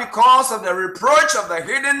God because of the reproach of the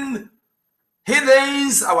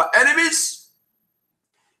heathens, our enemies?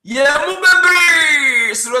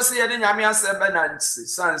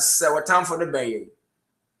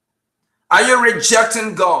 Are you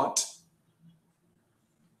rejecting God?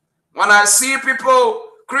 When I see people,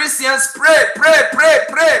 Christians pray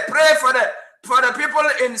for the people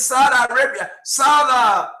in Saudi Arabia,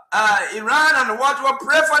 Iran, and what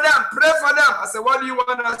pray for them. I said, what do you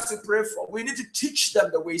want us to pray for? We need to teach them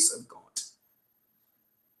the ways of God.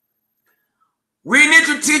 We need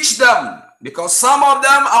to teach them, because some of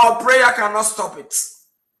them, our prayer cannot stop it.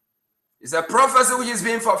 It's a prophecy which is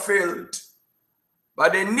being fulfilled.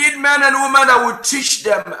 But they need men and women that will teach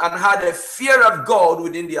them and have the fear of God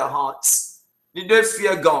within their hearts. Did they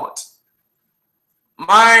fear God?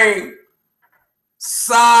 My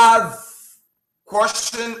sad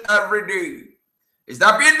question every day is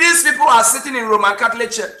that these people are sitting in Roman Catholic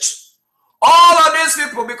Church. All of these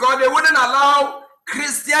people, because they wouldn't allow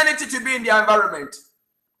Christianity to be in their environment.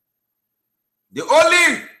 The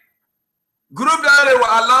only group that they will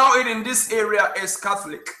allow it in this area is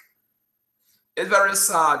Catholic. It's very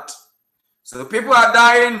sad. So people are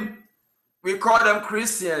dying. We call them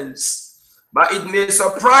Christians. But it may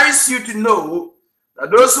surprise you to know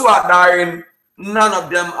that those who are dying, none of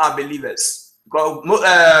them are believers. Because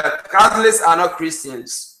Catholics are not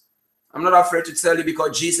Christians. I'm not afraid to tell you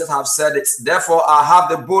because Jesus has said it. Therefore, I have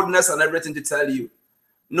the boldness and everything to tell you.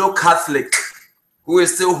 No Catholic who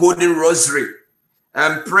is still holding rosary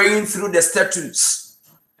and praying through the statutes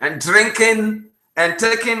and drinking and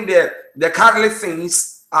taking the Catholic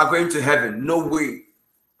things are going to heaven. No way.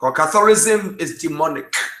 Because Catholicism is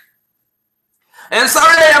demonic. And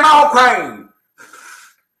sorry, I'm out crying.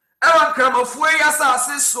 I come of way as I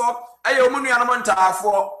say so. I am money and Monta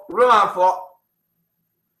for Roman for.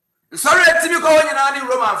 Sorry, to be going in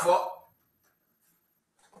Roman for.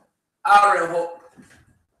 I hope.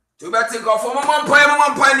 To bet think of one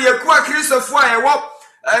point, you quite Christopher, I walk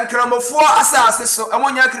and come of 4 assassins. So I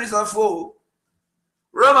want your Christopher.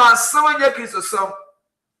 Roman, someone your Christopher.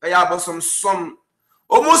 I have some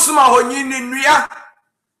almost my whole in Ria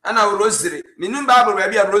and our rosary. Minun Bible will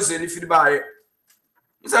be a rosary if you buy it.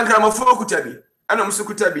 It's a grammar for Kutabi. And I'm so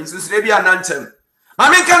Kutabi, since they be an anthem.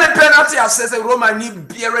 I mean, can a penalty says a Roman need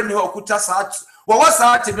beer and Hokutas heart? Well, what's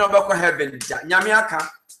that in Nobako heaven? Yamiaka.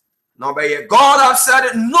 No, but God has said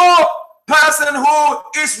it. No person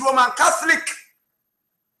who is Roman Catholic,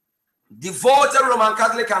 devoted Roman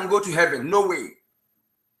Catholic, can go to heaven. No way.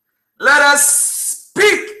 Let us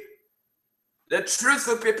speak the truth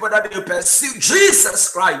to people that they pursue Jesus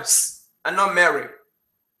Christ and not Mary.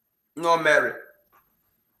 No Mary.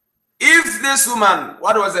 If this woman,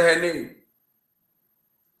 what was her name?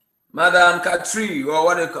 Madame Catherine, or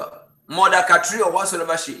what they call Mother Catherine, or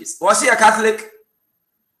whatsoever she is. Was she a Catholic?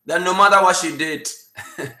 Then no matter what she did,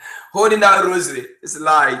 holding that rosary, it's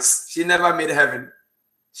lies. She never made heaven.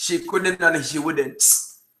 She couldn't and she wouldn't.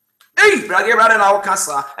 Hey, brother, now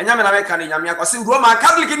cancer. And Yaman American in Yamia, see Roman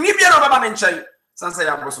Catholic in Libya or Baban in China. So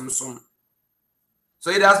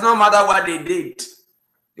it does not matter what they did.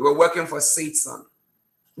 They were working for Satan.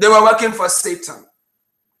 They were working for Satan.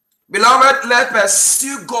 Beloved, let's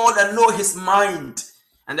pursue God and know his mind.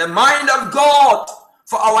 And the mind of God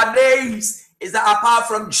for our days is that apart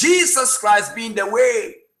from Jesus Christ being the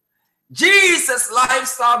way, Jesus'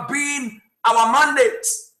 lifestyle being our mandate,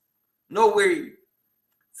 no way.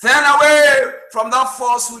 Turn away from that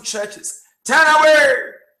falsehood churches. Turn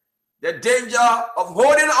away the danger of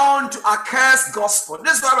holding on to a cursed gospel.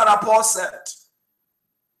 This is what Brother Paul said.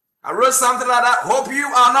 I wrote something like that. Hope you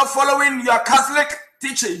are not following your Catholic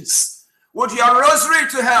teachings with your rosary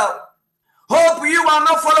to hell. Hope you are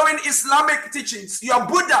not following Islamic teachings. You are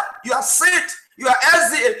Buddha, you are Saint, you are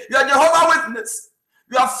SDA, you are Jehovah's Witness,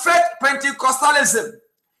 you are fake Pentecostalism,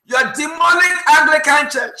 you are demonic Anglican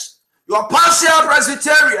Church, you are partial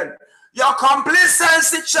Presbyterian, you are complete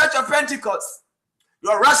Church of Pentecost, you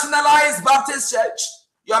are rationalized Baptist Church,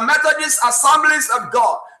 you are Methodist Assemblies of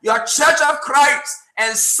God, you are Church of Christ,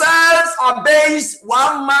 and self-based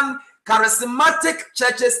one-man charismatic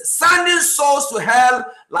churches sending souls to hell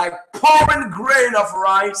like pouring grain of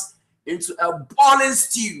rice into a boiling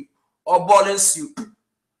stew or boiling soup.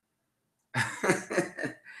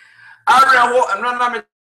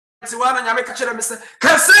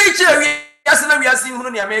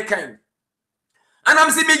 And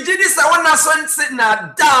I'm saying, Jidis, I want to say,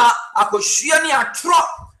 na da, I could share near trop.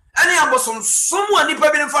 Any of us on someone, if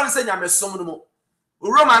I've been saying, I'm a someone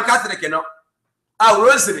Roman Catholic, you know, our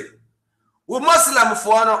rosary. We Muslim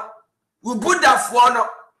for no, we Buddha for no,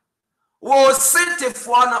 we Saint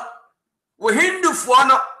for no, we Hindu for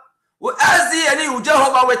no, we SD and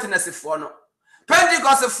Jehovah Witness for no,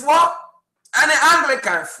 Pentecost for, any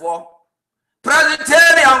Anglican for,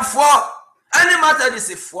 Presbyterian for, any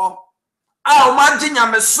Methodist for. Ah, imagine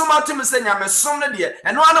I'm a summa to me saying I'm a summa dear,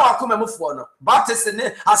 and one of our come for no, Baptist in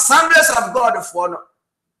Assemblies of God for no.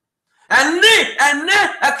 And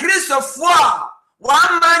a Christian for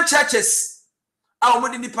 1 man churches. I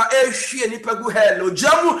want nipa ehwie nipa gu hell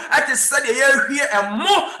ojamu ate sade ye hwie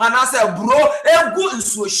emo anase bro egu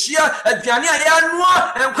nsuo hia aduane a ye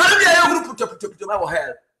anoa enkwan bi ye huru putoputoputo ma wo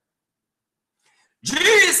hell.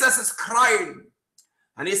 Jesus is crying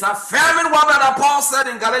and he's affirming what that Paul said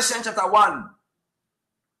in Galatians chapter 1.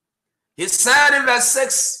 He said in verse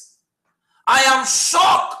 6, I am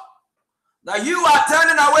shocked that you are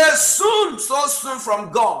turning away so soon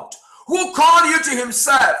from God, who called you to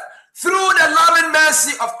himself through the loving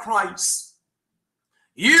mercy of Christ.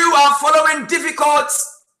 You are following different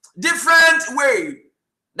way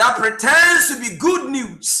that pretends to be good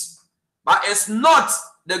news, but it's not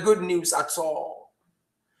the good news at all.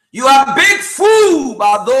 You are big fooled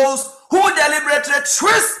by those who deliberately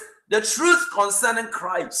twist the truth concerning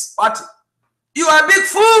Christ. But you are a big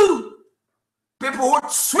fool. People who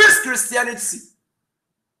twist Christianity,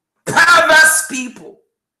 perverse people,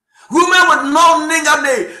 women with no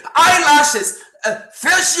nigga eyelashes,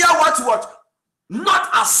 facial what, not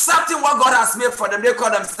accepting what God has made for them. They call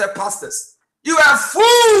themselves pastors. You are a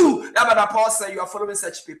fool. That's what Paul said. You are following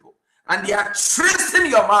such people, and they are twisting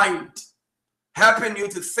your mind, helping you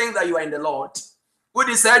to think that you are in the Lord. What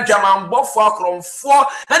is that? German buffer from 4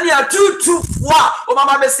 and you are 2 4. Oh,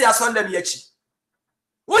 Mama, be say ason dem yechi.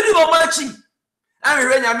 What do you want to and we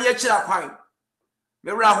ran yami yechi akwan.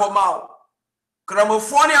 Me ra ho ma.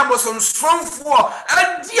 Kramofoni abosom strong for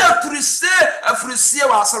and dear to say afrusie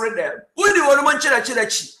wa asore dem. What do you want to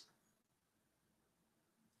chirachi?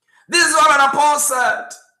 This is what Paul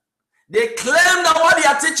said. They claim that what they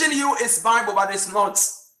are teaching you is Bible, but it's not.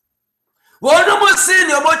 What do you see in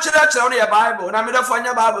your church on your Bible?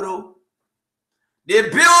 Bible. They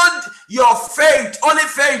build your faith, only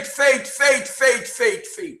faith.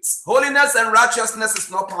 Holiness and righteousness is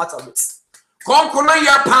not part of it.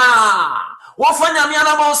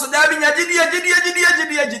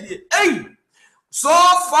 Hey, so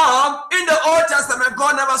far in the Old Testament,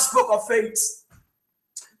 God never spoke of faith.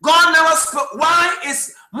 God never spoke. Why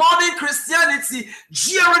is modern Christianity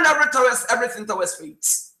gearing everything towards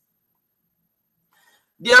faith?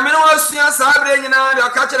 The Aminoasians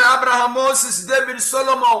Abraham, Moses, David,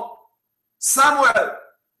 Solomon, Samuel,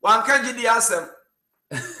 one can Gideon.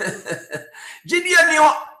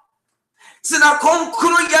 Gideon, Sina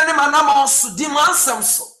conclude Yanimanamas, demand some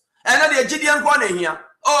so. And then the Gideon one here.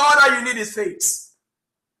 All that you need is faith.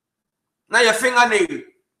 Now your fingernail.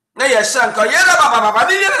 Now your shank. I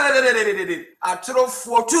throw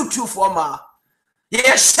 4 ma.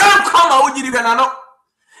 Yes, shank come out with you.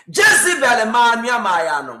 Jezebel man mia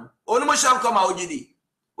mayanum. Only shall come out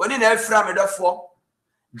when in Ephraim and therefore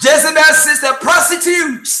Jezebel's sister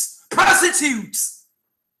prostitutes,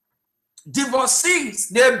 divorcees,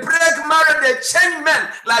 they break marriage, they change men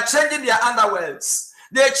like changing their underwears.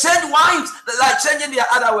 They change wives like changing their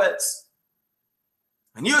underwears.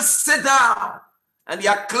 And you sit down and they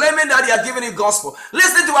are claiming that they are giving you gospel.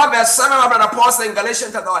 Listen to what verse 7 of the Apostle in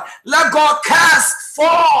Galatians chapter 1. Let God cast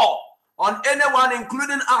fall on anyone,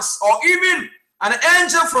 including us, or even an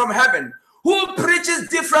angel from heaven who preaches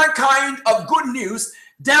different kind of good news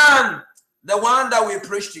than the one that we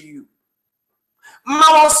preach to you. Amen.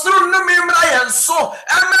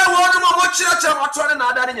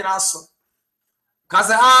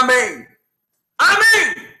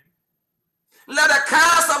 Amen. Let the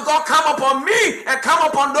curse of God come upon me and come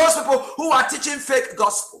upon those people who are teaching fake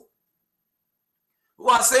gospel. Who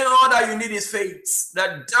are saying all that you need is faith.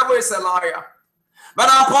 The devil is a liar. But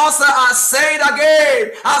Apostle, I say it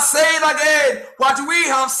again, what we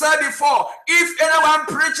have said before. If anyone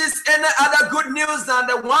preaches any other good news than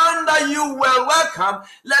the one that you will welcome,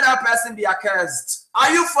 let that person be accursed. Are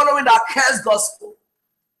you following the accursed gospel?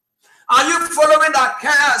 Are you following the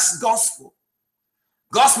accursed gospel?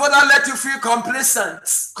 Gospel that let you feel complacent,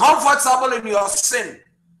 comfortable in your sin.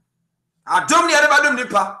 I don't need anybody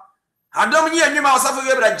nipa. I don't need anyone else for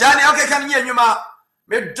you, but Johnny, okay, can you anyone?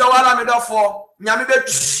 Me dawala me dafo, nyame be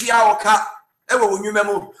tua oka, e wo nwuma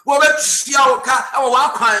mu. Wo be tua oka, e wo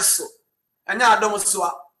akwan so. Anya adom so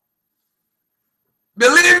a.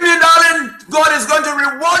 Believe me, darling, God is going to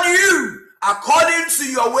reward you according to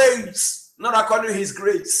your ways, not according to his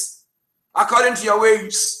grace. According to your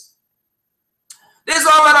ways. This is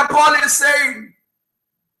what Paul is saying.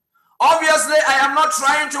 Obviously, I am not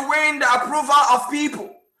trying to win the approval of people,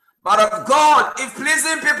 but of God. If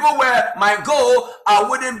pleasing people were my goal, I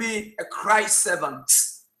wouldn't be a Christ servant.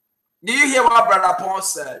 Do you hear what Brother Paul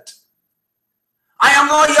said? I am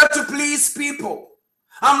not here to please people.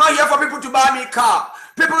 I'm not here for people to buy me a car,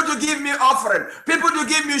 people to give me offering, people to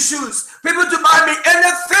give me shoes, people to buy me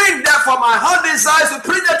anything. Therefore, my heart desires to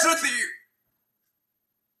preach the truth to you.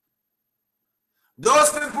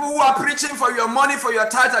 Those people who are preaching for your money, for your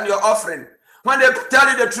tithe and your offering, when they tell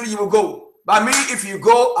you the truth, you will go. But me, if you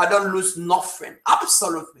go, I don't lose nothing.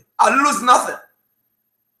 Absolutely. I lose nothing.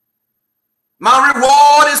 My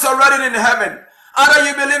reward is already in heaven. Either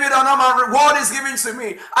you believe it or not, my reward is given to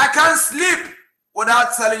me. I can't sleep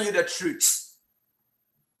without telling you the truth.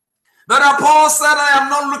 But Paul said, I am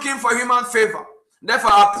not looking for human favor.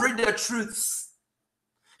 Therefore, I preach the truth.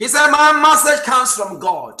 He said, my message comes from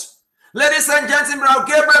God. Ladies and gentlemen,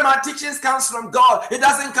 Gabriel, my teachings comes from God. It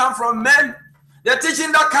doesn't come from men. The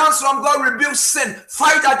teaching that comes from God rebukes sin.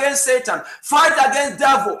 Fight against Satan. Fight against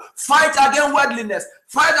devil. Fight against worldliness.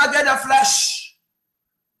 Fight against the flesh.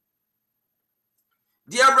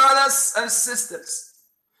 Dear brothers and sisters,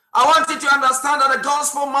 I want you to understand that the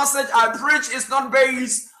gospel message I preach is not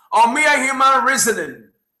based on mere human reasoning.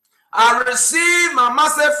 I received my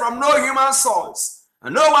message from no human source,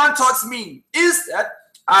 and no one taught me. Instead,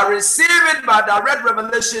 I receive it by direct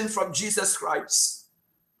revelation from Jesus Christ.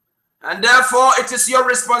 And therefore, it is your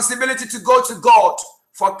responsibility to go to God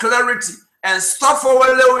for clarity and stop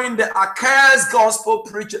following the accursed gospel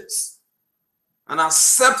preachers and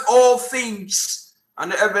accept all things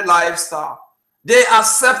and every lifestyle. They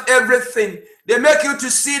accept everything. They make you to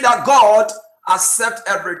see that God accepts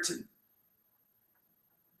everything.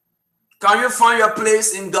 Can you find your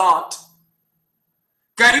place in God?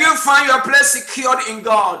 Can you find your place secured in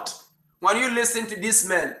God when you listen to this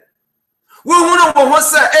man? We who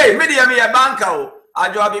say, hey, media me a banker.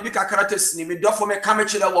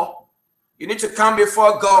 You need to come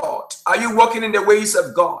before God. Are you walking in the ways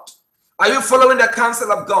of God? Are you following the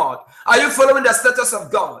counsel of God? Are you following the status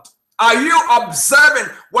of God? Are you observing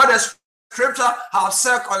what the scripture has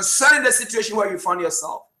said concerning the situation where you find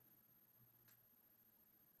yourself?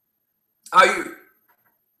 Are you?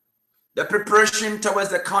 The preparation towards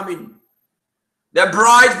the coming. The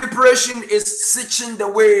bride preparation is searching the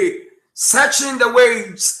way, searching the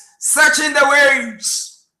ways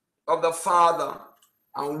of the Father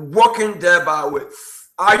and walking thereby with.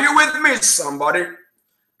 Are you with me, somebody?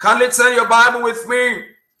 Kindly turn your Bible with me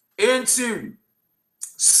into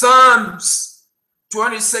Psalms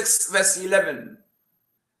 26 verse 11.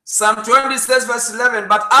 Psalm 26 verse 11.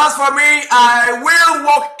 But as for me, I will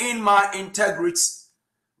walk in my integrity.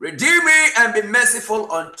 Redeem me and be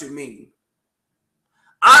merciful unto me.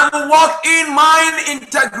 I will walk in mine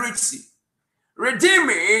integrity. Redeem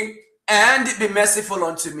me and be merciful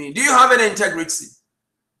unto me. Do you have an integrity?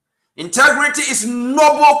 Integrity is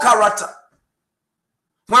noble character.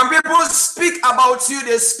 When people speak about you,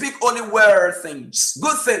 they speak only well things,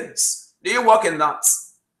 good things. Do you walk in that?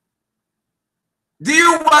 Do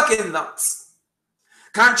you walk in that?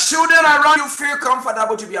 Can children around you feel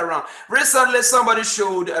comfortable to be around? Recently, somebody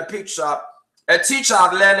showed a picture. A teacher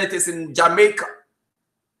had learned it is in Jamaica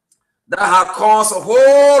that had caused a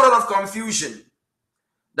whole lot of confusion.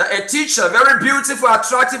 That a teacher, very beautiful,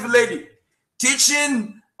 attractive lady,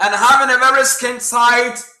 teaching and having a very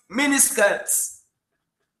skin-tight miniskirt.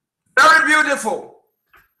 Very beautiful.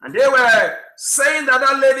 And they were saying that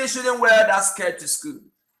that lady shouldn't wear that skirt to school.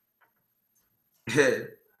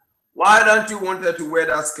 Why don't you want her to wear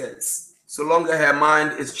that skirt? So long as her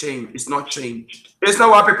mind is changed. It's not changed. It's not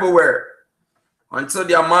what people wear. Until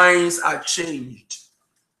their minds are changed.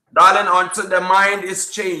 Darling, until the mind is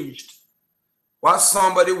changed. What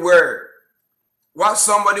somebody wear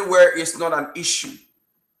is not an issue.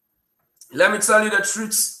 Let me tell you the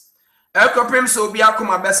truth. Ekopim so bia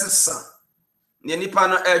kuma besesa. Ne nipa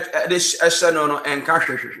no de ehye no enka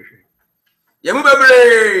hwehwehwe. Yemu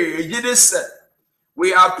bebre Jesus said,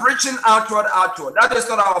 we are preaching outward. That is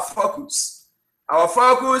not our focus. Our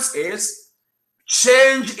focus is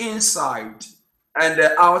change inside and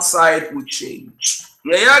the outside will change.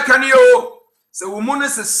 Yeah, can you? So woman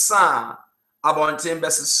is a son about 10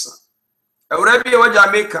 besesa. Ewrebi wa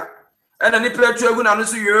Jamaica. And then people to go and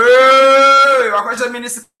say, "Yo, I question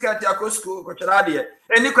minister at your school, coach radio."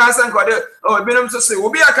 And you can say, "Oh, be to say, we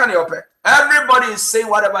be a can help." Everybody is saying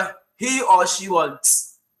whatever he or she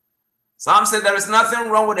wants. Some say there is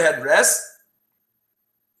nothing wrong with the headdress.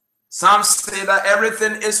 Some say that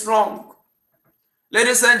everything is wrong.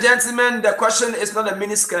 Ladies and gentlemen, the question is not a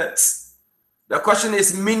miniskirt. The question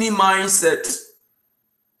is mini mindset.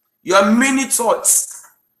 Your mini thoughts.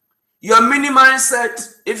 Your mini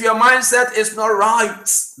mindset. If your mindset is not right,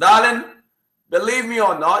 darling, believe me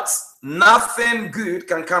or not, nothing good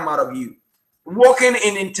can come out of you. Walking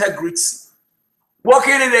in integrity.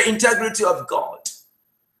 Walking in the integrity of God.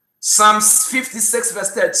 Psalms 56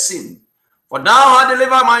 verse 13. For thou hast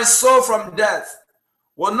delivered my soul from death.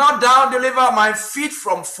 Will not thou deliver my feet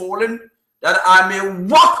from falling, that I may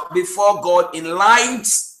walk before God in light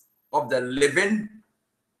of the living?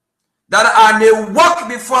 That I may walk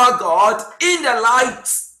before God in the light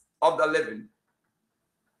of the living.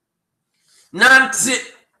 Nanti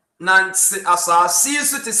asasi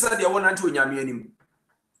su te sɛ deɛ wo nante onyame anim.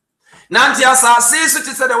 Nanti asasi su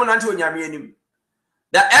te sɛ deɛ wo nante onyame anim.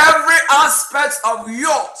 That every aspect of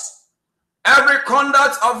yours, every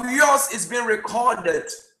conduct of yours is being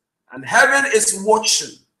recorded, and heaven is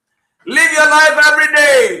watching. Live your life every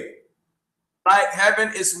day like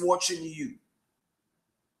heaven is watching you.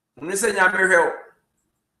 In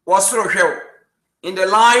the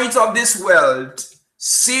light of this world,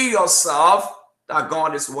 see yourself that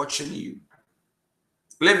God is watching you.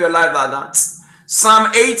 Live your life like that.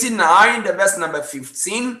 Psalm 89, the verse number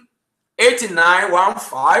 15. 89,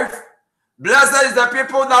 1-5. Blessed is the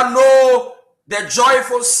people that know the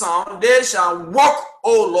joyful sound. They shall walk,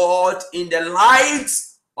 O Lord, in the light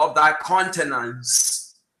of thy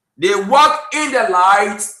countenance. They walk in the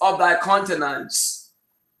light of thy countenance.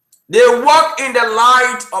 They walk in the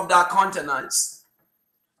light of thy countenance.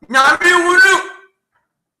 Nyame wuru.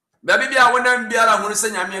 Baby bia wona biara hunu se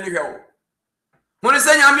nyame ani hwe wo. Hunu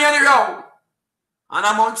se nyame ani hwe wo.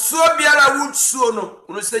 Anamonsuo biara wutsuo no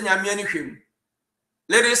hunu se nyame ani hwe.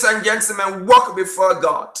 Ladies and gentlemen, walk before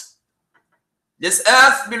God. This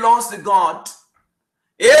earth belongs to God.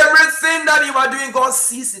 Everything that you are doing, God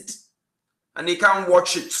sees it. And He can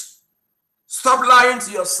watch it. Stop lying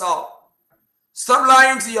to yourself. Stop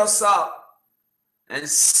lying to yourself. And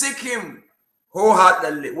seek Him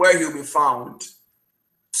wholeheartedly where He'll be found.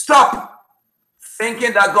 Stop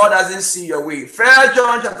thinking that God doesn't see your way. 1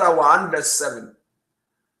 John chapter 1 verse 7.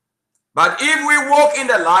 But if we walk in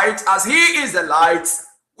the light as He is the light,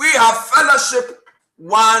 we have fellowship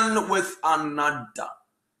one with another.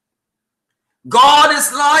 God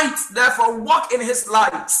is light, therefore walk in His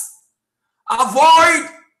light. Avoid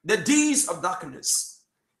the deeds of darkness.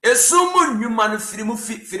 Esumu nyumanu firimu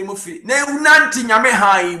firi. Ne unanti nyame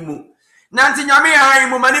haimu. Nanti nyame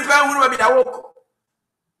haimu manipa hunu babi awoko.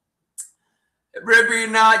 Ebrebi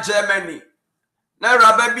na Germany. Na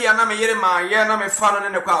rababi aname yere ma ye na me fa no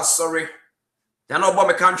ne kwa sorry. Ya no bo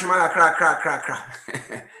me country ma kra.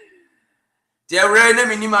 Dia re na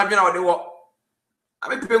me nim adwena wo de wo.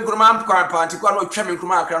 Ami pepe nkruma mpkwa panti kwa no twa me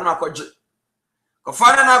nkruma akra no akogye. Ko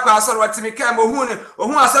fa na kwa sorry watimi ka mo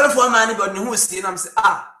hu asore fo ma ni god ne hu sie na me say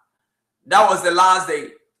that was the last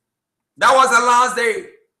day. That was the last day.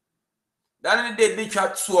 That the day bi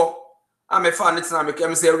twa so ame fa ne tena me ka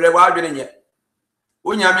me say re wa adwene nye.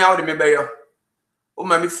 Unyame awde me beyo. O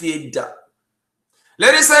ma me fie da.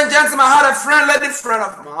 Ladies and gentlemen, I had a lady friend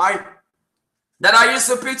of mine that I used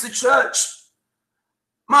to pick to church.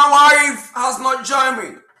 My wife has not joined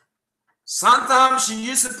me. Sometimes she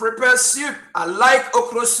used to prepare soup. I like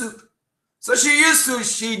okra soup. So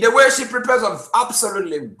the way she prepares was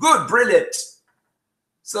absolutely good, brilliant.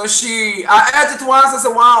 So I ate it once. I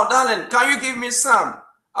said, wow, darling, can you give me some?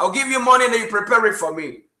 I'll give you money and you prepare it for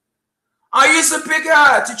me. I used to pick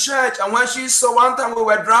her to church. And when she saw one time we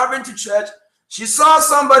were driving to church, she saw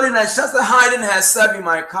somebody and she started hiding herself in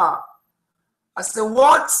my car. I said,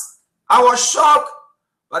 what? I was shocked,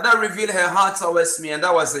 but that revealed her heart towards me, and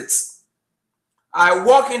that was it. I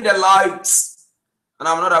walk in the light, and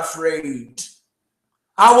I'm not afraid.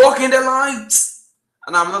 I walk in the light,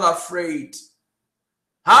 and I'm not afraid.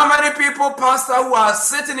 How many people, pastor, who are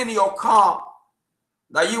sitting in your car,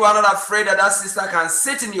 that you are not afraid that that sister can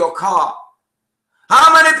sit in your car?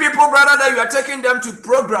 How many people, brother, that you are taking them to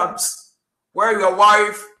programs where your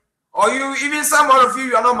wife, or you, even some of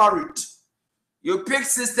you are not married, you pick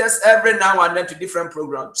sisters every now and then to different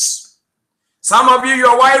programs. Some of you,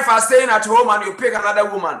 your wife are staying at home and you pick another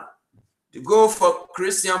woman to go for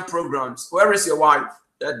Christian programs. Where is your wife?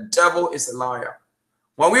 The devil is a liar.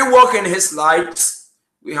 When we walk in His light,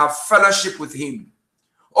 we have fellowship with Him.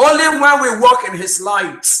 Only when we walk in His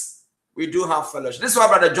light, we do have fellowship. This is what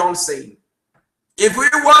Brother John is saying. If we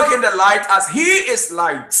walk in the light as He is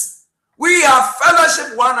light, we have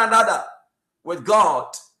fellowship one another with God.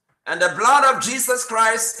 And the blood of Jesus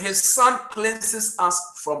Christ, His Son, cleanses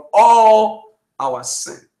us from all our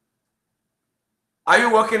sin. Are you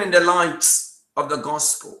walking in the light of the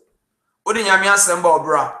gospel? The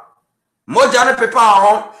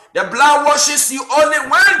blood washes you only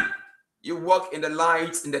when you walk in the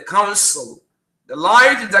light, in the counsel. The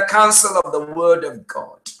light is the counsel of the word of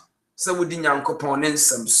God. So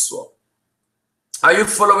are you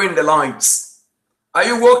following the light? Are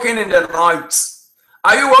you walking in the light?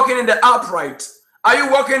 Are you walking in the upright? Are you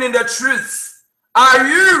walking in the truth? Are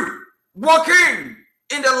you walking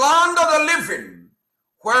in the land of the living,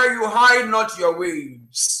 where you hide not your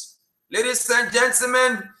ways? Ladies and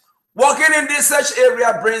gentlemen, walking in this such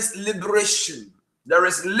area brings liberation. There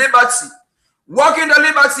is liberty. Walk in the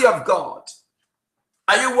liberty of God.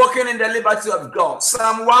 Are you walking in the liberty of God?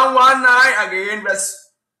 Psalm 119 again,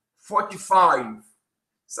 verse 45.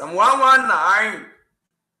 Psalm 119.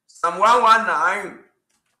 Psalm 119,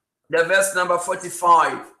 the verse number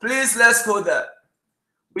 45. Please, let's go there.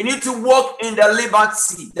 We need to walk in the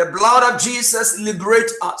liberty. The blood of Jesus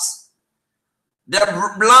liberates us.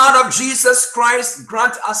 The blood of Jesus Christ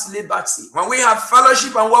grants us liberty. When we have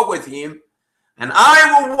fellowship and walk with him, and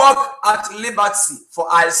I will walk at liberty, for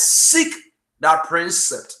I seek that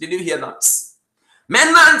precept. Did you hear that?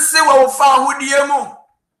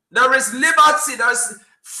 There is liberty, there is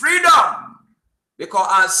freedom. Because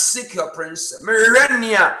I seek your precept. Are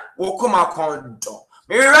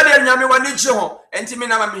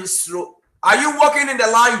you walking in the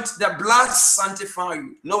light? The blood sanctifies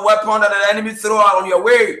you. No weapon that the enemy throw out on your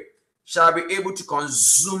way shall be able to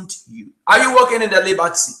consume you. Are you walking in the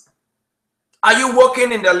liberty? Are you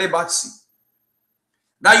walking in the liberty?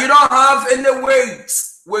 That you don't have any weight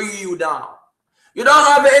weighing you down. You don't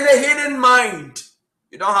have any hidden mind.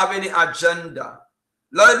 You don't have any agenda.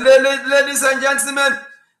 Ladies and gentlemen,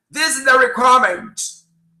 this is the requirement.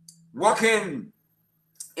 Walking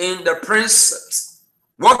in the precepts,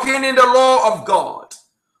 walking in the law of God,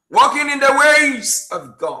 walking in the ways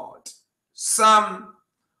of God.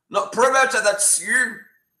 Proverbs chapter 2,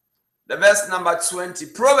 the verse number 20.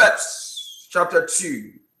 Proverbs chapter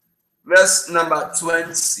 2, verse number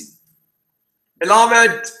 20.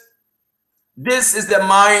 Beloved, this is the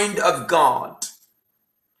mind of God.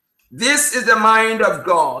 This is the mind of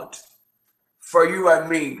God for you and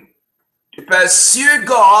me, to pursue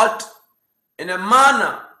God in a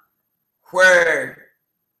manner where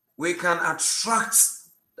we can attract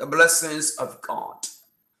the blessings of God.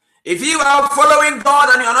 If you are following God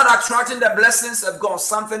and you're not attracting the blessings of God,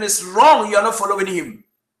 something is wrong. You're not following him.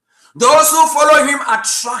 Those who follow him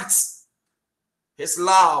attract his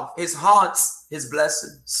love, his heart, his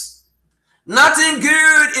blessings. Nothing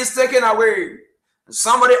good is taken away.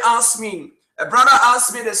 Somebody asked me, a brother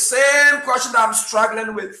asked me the same question that I'm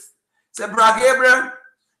struggling with. He said, Brother Gabriel,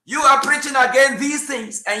 you are preaching against these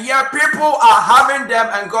things, and yet people are having them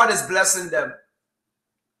and God is blessing them.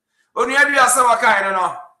 So forgive me,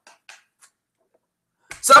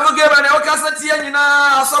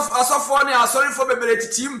 sorry for the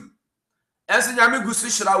team. And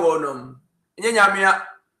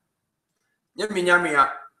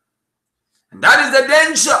that is the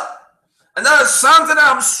danger. And that is something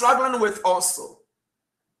that I'm struggling with also.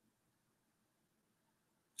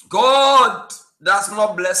 God does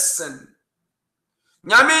not bless sin.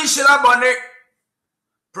 Proverbs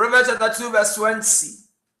chapter 2 verse 20.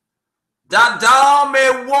 That thou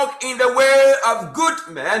may walk in the way of good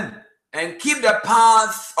men and keep the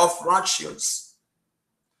path of righteous.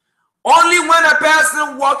 Only when a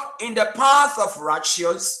person walks in the path of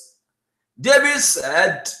righteous, David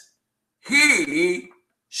said, he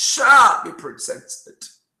shall be protected.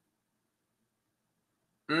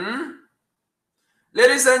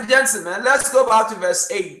 Ladies and gentlemen, let's go back to verse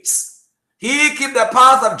 8. He keep the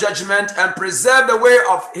path of judgment and preserve the way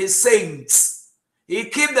of his saints. He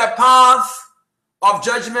keep the path of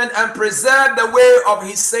judgment and preserve the way of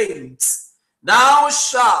his saints. Then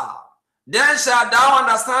shalt thou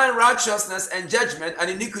understand righteousness and judgment and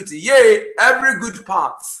iniquity, yea, every good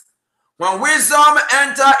path. When wisdom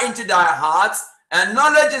enter into thy heart, and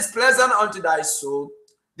knowledge is pleasant unto thy soul,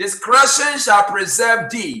 discretion shall preserve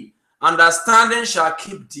thee, understanding shall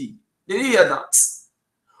keep thee. Did you hear that?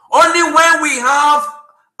 Only when we have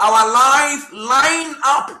our life lined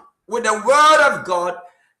up with the word of God,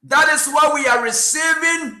 that is what we are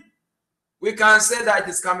receiving, we can say that it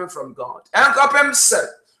is coming from God. And Kopem said,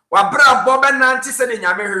 Wabra Boba Nanti said in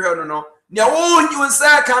Yamir no, Nya you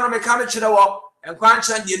say can make come chidawa and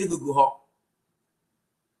kwanchan yenuguho.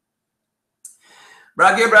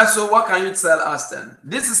 Brother, so what can you tell us then?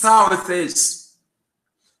 This is how it is.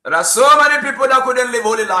 There are so many people that couldn't live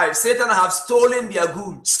holy lives. Satan have stolen their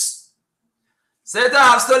goods. Satan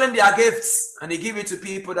have stolen their gifts, and he give it to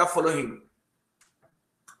people that follow him.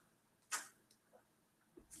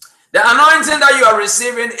 The anointing that you are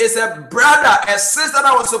receiving is a brother, a sister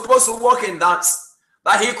that was supposed to walk in that,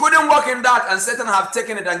 but he couldn't walk in that, and Satan have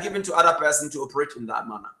taken it and given to other person to operate in that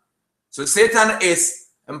manner. So Satan is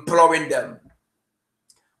employing them.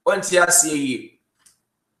 Erade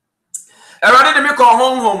de me call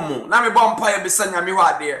home na me bomb pie bisa nyame ho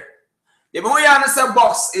ade. The me ya say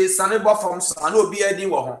box is sanebo from so na obi adi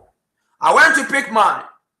wo ho. I went to pick mine.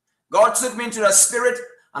 God took me into the spirit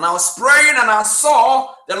and I was praying and I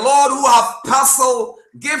saw the Lord who have parcel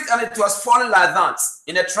gift and it was falling like that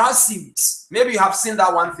in a transit. Maybe you have seen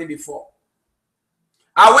that one thing before.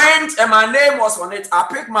 I went and my name was on it. I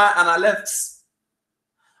picked mine and I left.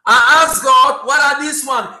 I asked God, what are these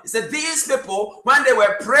ones? He said, these people, when they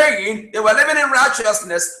were praying, they were living in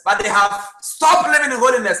righteousness, but they have stopped living in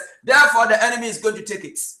holiness. Therefore, the enemy is going to take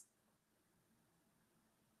it.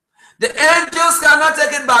 The angels cannot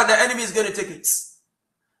take it back. The enemy is going to take it.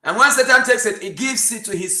 And when Satan takes it, he gives it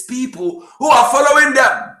to his people who are following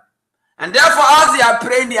them. And therefore, as they are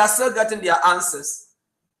praying, they are still getting their answers.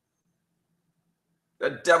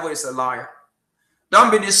 The devil is a liar. Don't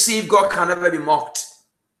be deceived. God can never be mocked.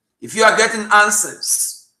 If you are getting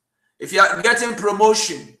answers, if you are getting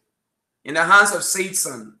promotion in the hands of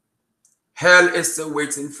Satan, hell is still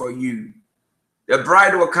waiting for you. The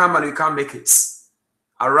bride will come and you can't make it.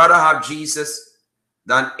 I'd rather have Jesus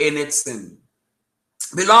than anything.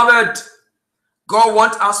 Beloved, God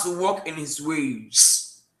wants us to walk in his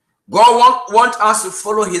ways. God wants us to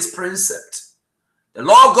follow his precept. The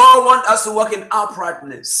Lord God wants us to walk in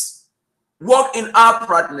uprightness. Walk in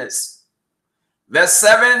uprightness. Verse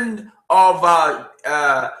 7 of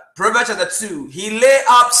Proverbs chapter 2. He lay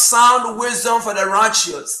up sound wisdom for the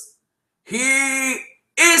righteous. He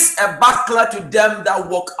is a buckler to them that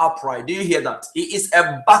walk upright. Do you hear that? He is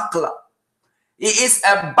a buckler. He is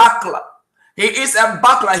a buckler. He is a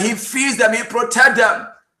buckler. He feeds them. He protects them.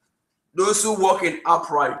 Those who walk in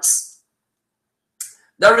upright.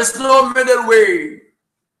 There is no middle way.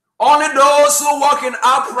 Only those who walk in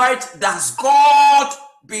upright, does God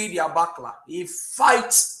be their buckler. He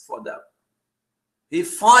fights for them. He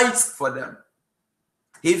fights for them.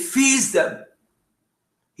 He feeds them.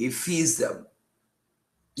 He feeds them.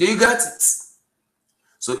 Do you get it?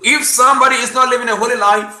 So if somebody is not living a holy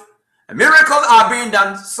life, miracles are being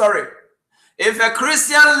done. Sorry. If a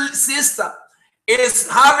Christian sister is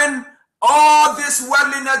having all this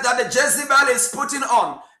worldliness that the Jezebel is putting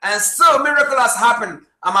on, and still miracle has happened,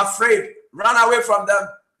 I'm afraid, run away from them.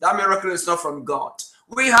 That miracle is not from God.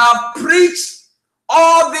 We have preached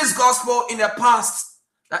all this gospel in the past,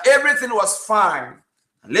 that everything was fine.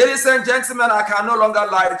 Ladies and gentlemen, I can no longer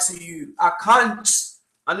lie to you. I can't.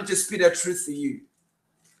 I need to speak the truth to you,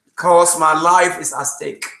 because my life is at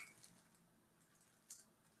stake.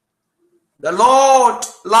 The Lord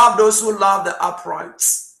loves those who love the upright,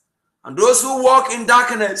 and those who walk in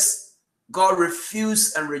darkness, God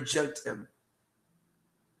refuses and rejects them.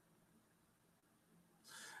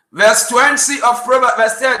 Verse 20 of Proverbs,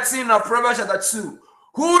 verse 13 of Proverbs chapter 2.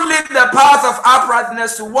 Who lead the path of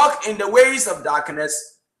uprightness to walk in the ways of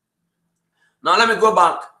darkness? Now let me go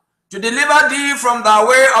back. To deliver thee from the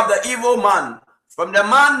way of the evil man, from the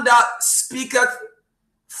man that speaketh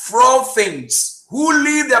fraud things, who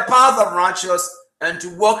lead the path of righteousness and to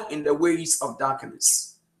walk in the ways of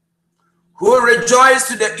darkness. Who rejoice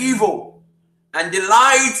to the evil and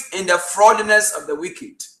delight in the fraudulence of the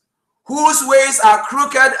wicked, whose ways are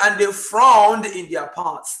crooked and they frown in their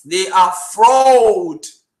paths. They are fraud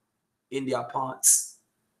in their paths.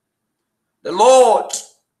 The Lord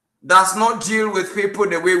does not deal with people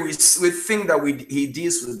the way we think that he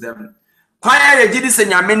deals with them.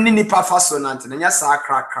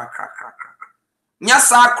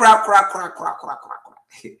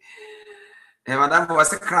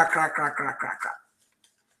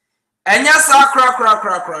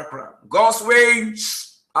 God's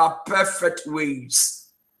ways are perfect ways.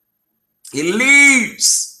 He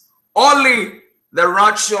leads only the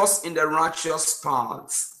righteous in the righteous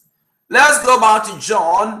paths. Let's go back to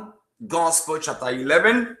John Gospel chapter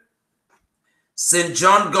 11. St.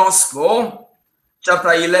 John Gospel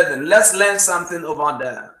chapter 11. Let's learn something over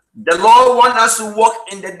there. The Lord wants us to walk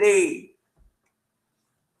in the day.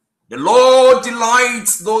 The Lord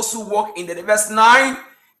delights those who walk in the day. Verse 9.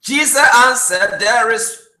 Jesus answered, there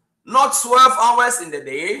is not 12 hours in the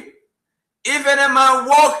day. If any man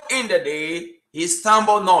walk in the day, he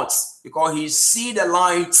stumble not, because he see the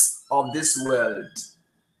light of this world.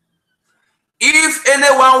 If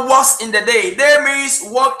anyone walks in the day, that means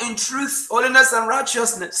walk in truth, holiness, and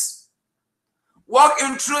righteousness. Walk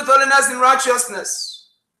in truth, holiness, and righteousness.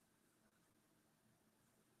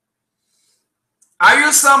 Are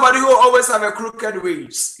you somebody who always have a crooked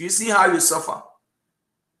ways? You see how you suffer.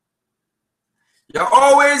 You're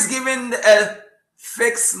always giving a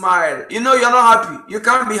fake smile. You know you're not happy. You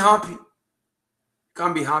can't be happy. You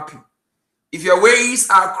can't be happy. If your ways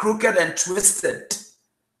are crooked and twisted,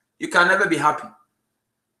 you can never be happy.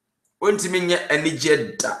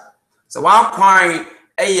 So one crying,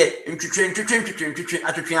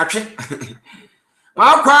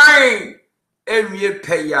 one crying,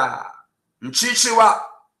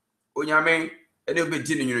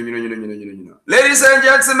 ladies and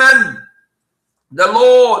gentlemen, the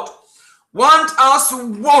Lord wants us to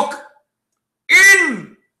walk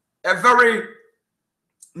in a very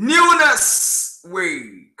newness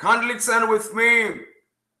way. Kindly turn with me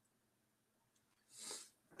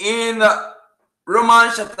in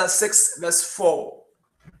Romans chapter 6 verse 4.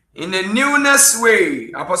 In a newness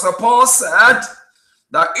way, Apostle Paul said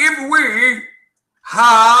that if we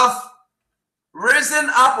have risen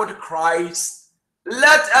up with Christ,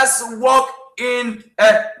 let us walk in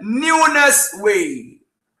a newness way.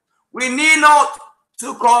 We need not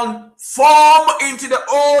to conform into the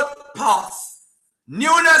old path.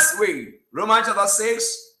 Newness way. Romans chapter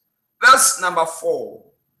 6 verse number 4.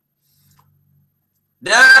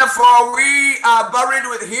 Therefore we are buried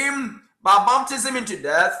with him by baptism into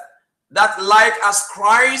death, that like as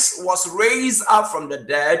Christ was raised up from the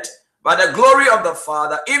dead by the glory of the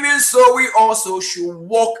Father, even so we also should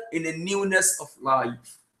walk in the newness of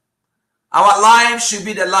life. Our life should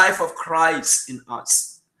be the life of Christ in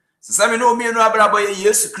us. So some know me no abrabo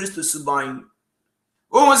Jesus Christ suban.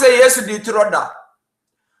 Who say Jesus di troda?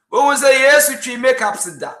 Who say Jesus tree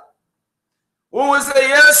makeups da? Who say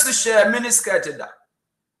Jesus share miniskirt da?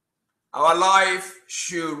 Our life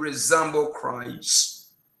should resemble Christ.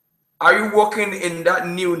 Are you walking in that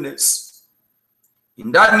newness?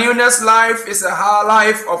 In that newness, life is a high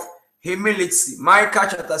life of humility. Micah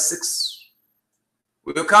chapter 6.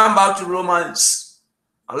 We will come back to Romans.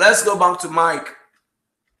 And let's go back to Micah.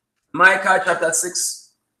 Micah chapter 6.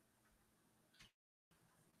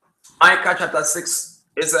 Micah chapter 6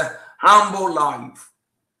 is a humble life.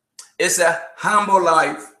 It's a humble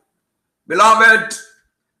life. Beloved,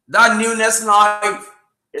 that newness life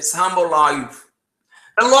is humble life.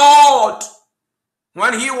 The Lord,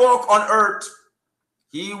 when he walked on earth,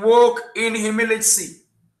 he walked in humility.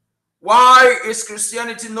 Why is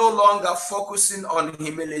Christianity no longer focusing on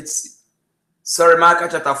humility? Sorry, Micah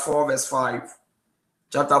chapter 4 verse 5.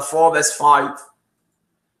 Chapter 4 verse 5.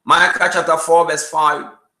 Micah chapter 4 verse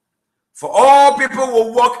 5. For all people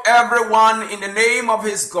will walk everyone in the name of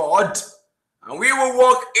his God, and we will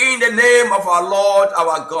walk in the name of our Lord,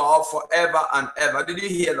 our God, forever and ever. Did you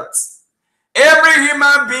hear that? Every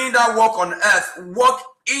human being that walk on earth walk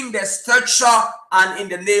in the stature and in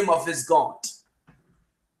the name of his God.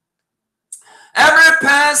 Every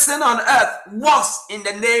person on earth walks in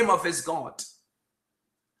the name of his God.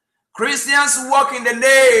 Christians walk in the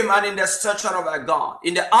name and in the stature of our God,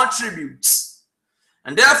 in the attributes.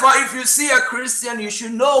 And therefore, if you see a Christian, you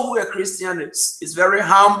should know who a Christian is. It's very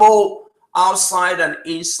humble outside and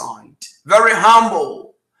inside. Very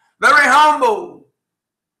humble. Very humble.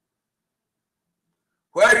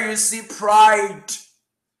 Where you see pride,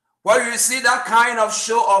 where you see that kind of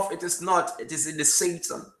show off, it is not. It is in the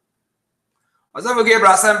Satan.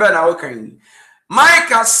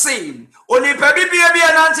 Micah said, "Onipa bibia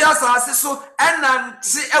bia nanti asase so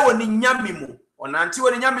enanti ewo ni nyame mu, onanti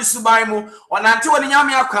woni nyame suban mu, onanti woni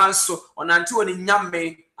nyame akwanso, onanti woni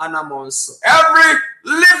nyame anamonso." Every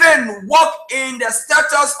living walk in the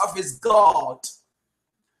status of his God.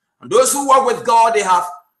 And those who walk with God, they have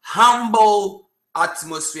humble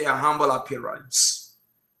atmosphere, humble appearance.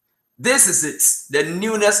 This is it. The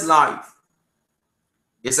newness life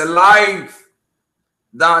is a life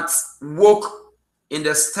that walk in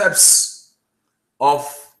the steps of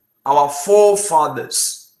our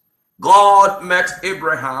forefathers. God met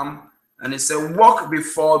Abraham and he said, "Walk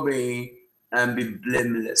before me and be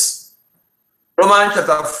blameless." Romans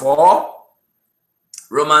chapter 4.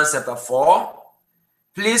 Romans chapter 4.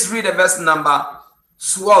 Please read the verse number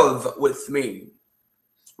 12 with me.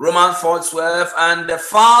 Romans 4:12. And the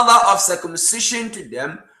father of circumcision to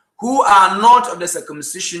them who are not of the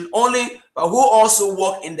circumcision only, but who also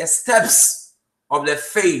walk in the steps of the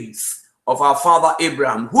faith of our father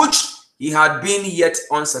Abraham, which he had been yet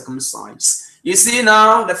uncircumcised. You see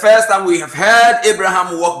now, the first time we have heard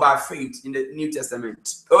Abraham walk by faith in the New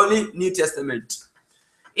Testament. Only New Testament.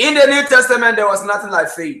 In the New Testament, there was nothing like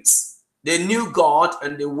faith. They knew God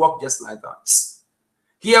and they walked just like that.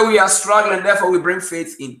 Here we are struggling, therefore we bring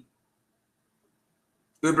faith in.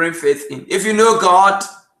 We bring faith in. If you know God,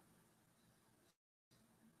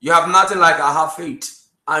 You have nothing like I have faith.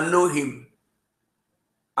 I know him.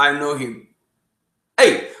 I know him.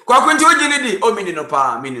 Hey, kwa kunti ojini di o mini no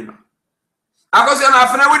pa mini no. Akoso na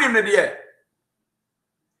afena wini ne de.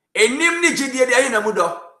 Enim ni gidie de ayi na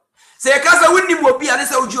mudo. Se kasa wini mo bi ade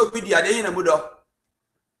se oji obi di ade ayi na mudo.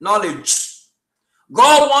 Knowledge.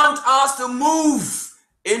 God wants us to move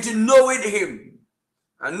into knowing him.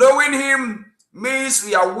 And knowing him means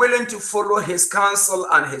we are willing to follow his counsel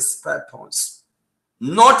and his purpose.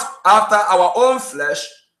 Not after our own flesh,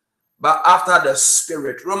 but after the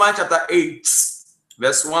Spirit. Romans chapter 8,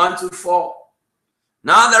 verse 1 to 4.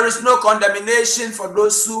 Now there is no condemnation for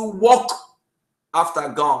those who walk after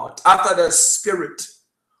God, after the Spirit,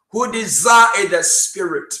 who desire the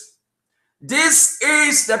Spirit. This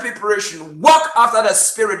is the preparation. Walk after the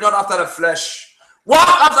Spirit, not after the flesh. Walk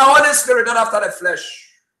after the Holy Spirit, not after the flesh.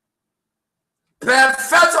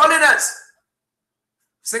 Perfect holiness.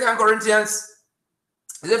 2 Corinthians,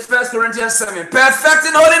 is it 1 Corinthians 7?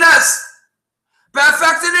 Perfecting holiness.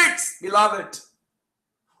 Perfecting it, beloved.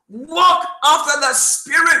 Walk after the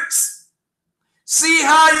Spirit. See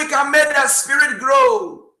how you can make the Spirit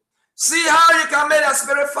grow. See how you can make the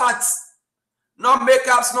Spirit fat. No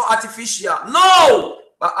makeups, no artificial. No,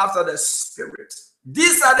 but after the Spirit.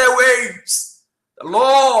 These are the ways the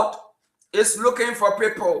Lord is looking for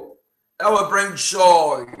people that will bring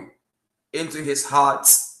joy into his heart.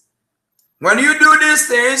 When you do these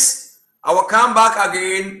things, I will come back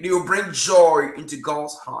again. You will bring joy into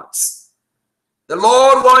God's heart. The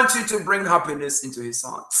Lord wants you to bring happiness into his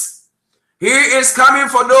heart. He is coming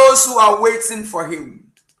for those who are waiting for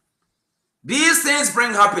him. These things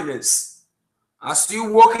bring happiness. As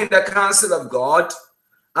you walk in the counsel of God,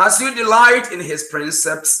 as you delight in his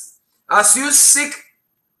precepts, as you seek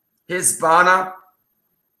his banner,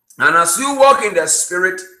 and as you walk in the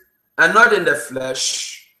Spirit and not in the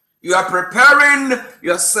flesh, you are preparing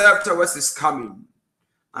yourself towards his coming.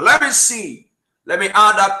 And let me see. Let me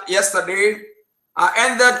add up. Yesterday, I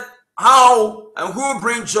ended how and who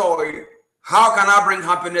bring joy. How can I bring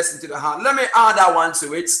happiness into the heart? Let me add that one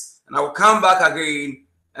to it, and I will come back again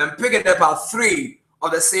and pick it up at 3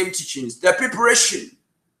 of the same teachings. The preparation.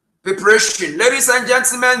 Preparation. Ladies and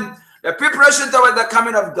gentlemen, the preparation toward the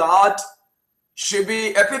coming of God should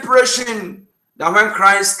be a preparation that when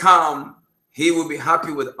Christ comes, he will be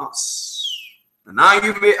happy with us. And now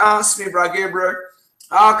you may ask me, Brother Gabriel,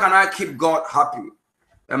 how can I keep God happy?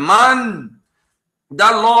 A man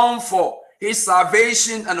that longs for his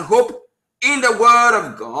salvation and hope in the word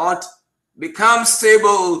of God becomes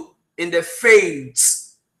stable in the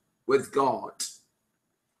faith with God.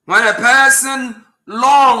 When a person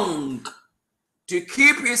longs to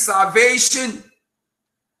keep his salvation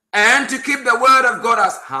and to keep the word of God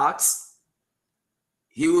as heart,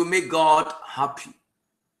 he will make God happy.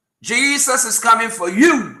 Jesus is coming for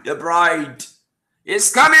you, the bride.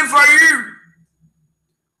 He's coming for you.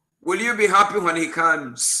 Will you be happy when he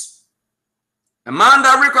comes? A man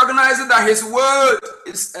that recognizes that his word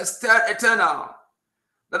is eternal,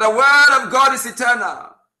 that the word of God is eternal,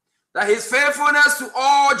 that his faithfulness to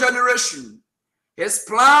all generations, his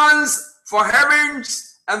plans for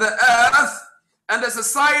heavens and the earth and the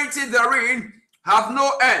society therein have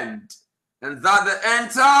no end, and that the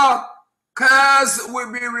entire curse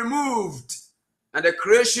will be removed and the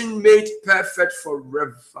creation made perfect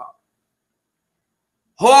forever.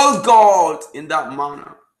 Hold God in that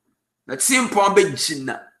manner. Let's see him be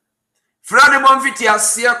Gina. Friday Bonfiti has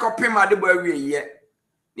see a copy my debut yet.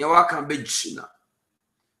 You can be Gina.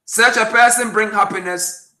 Such a person bring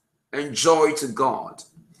happiness and joy to God.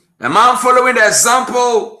 A man following the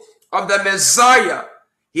example of the Messiah,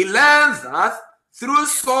 he learns that through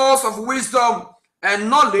source of wisdom and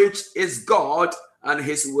knowledge is God and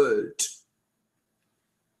his word.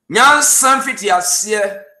 Are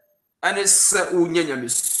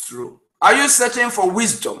you searching for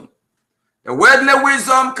wisdom? The worldly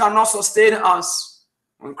wisdom cannot sustain us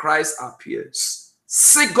when Christ appears.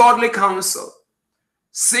 Seek godly counsel.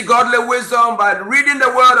 Seek godly wisdom by reading the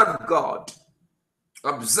word of God,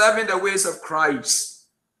 observing the ways of Christ.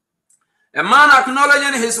 A man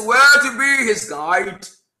acknowledging his word to be his guide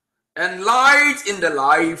and light in the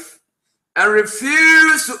life, and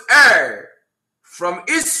refuse to err from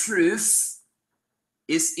its truth,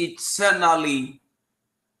 is eternally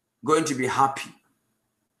going to be happy.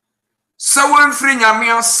 Someone free nyame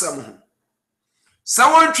asem.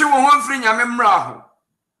 Someone twi wo ho free nyame mra ho.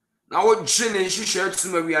 Na wo gye ne nhihye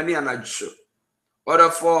atuma wiane anadwo.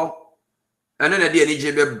 Therefore, ene na de ani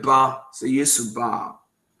je beba so Yesu ba.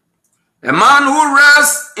 A man who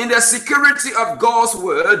rests in the security of God's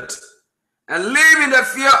word and live in the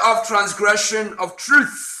fear of transgression of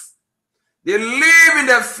truth They live in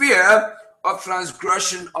the fear of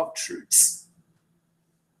transgression of truths.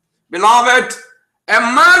 Beloved, a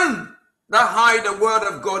man that hide the word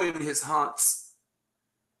of God in his heart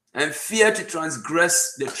and fear to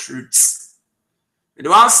transgress the truths. The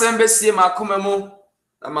one send see ma kumemu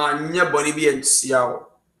na ma nye boni bi entua.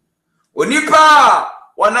 Onipa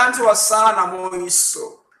wanante wasa na mo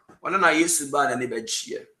iso. Wana na Yesu ba na ne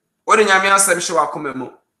bechie. Odi nyame asem hye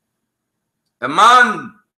wakomemu. A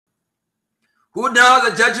man who does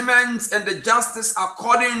the judgments and the justice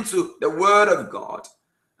according to the word of God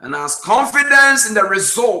and has confidence in the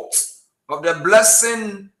result of the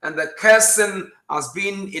blessing and the cursing as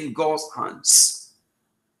being in God's hands.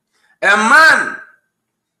 A man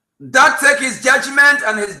that takes his judgment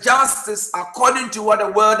and his justice according to what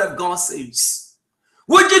the word of God says.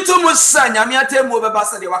 Would you to Musanya Miatemo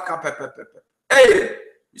Babasa de Waka Pepe? Hey,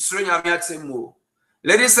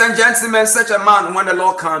 ladies and gentlemen, such a man, when the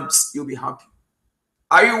Lord comes, you'll be happy.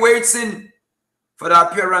 Are you waiting for the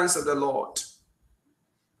appearance of the Lord?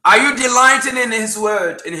 Are you delighting in his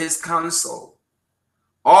word, in his counsel?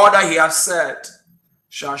 All that he has said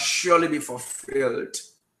shall surely be fulfilled.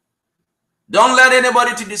 Don't let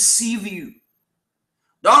anybody to deceive you.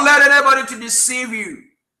 Don't let anybody to deceive you.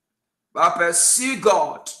 But pursue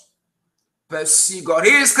God. Pursue God.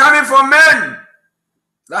 He is coming for men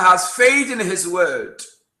that has faith in his word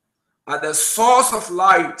at the source of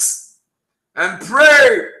light and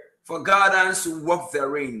pray for guidance to walk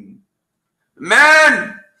therein.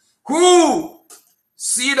 Men who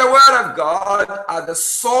see the word of God as the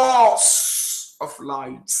source of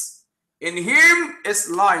light. In him is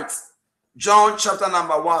light. John chapter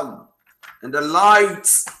number 1. And the light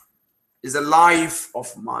is the life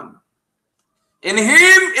of man. In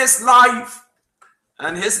him is life,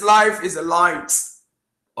 and his life is the light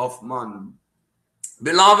of man.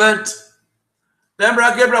 Beloved, then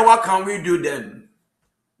Brother Gabriel, what can we do then?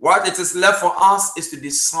 What it is left for us is to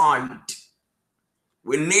decide.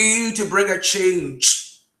 We need to bring a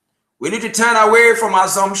change. We need to turn away from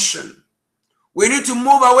assumption. We need to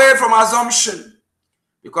move away from assumption,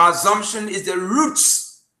 because assumption is the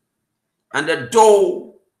roots and the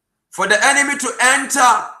door for the enemy to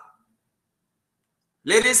enter,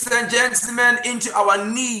 ladies and gentlemen, into our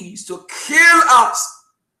knees to kill us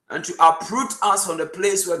and to uproot us from the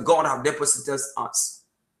place where God has deposited us.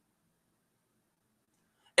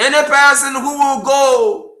 Any person who will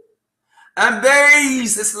go and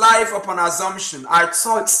base his life upon assumption, I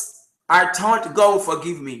thought God will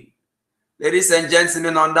forgive me. Ladies and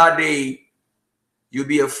gentlemen, on that day, you'll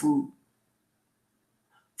be a fool.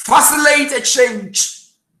 Facilitate a change.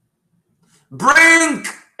 Bring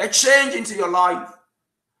a change into your life.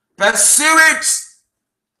 Pursue it.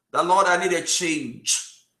 The Lord, I need a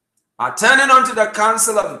change. Attending unto the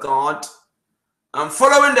counsel of God and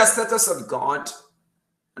following the status of God,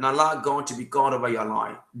 and allow God to be God over your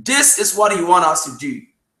life. This is what he wants us to do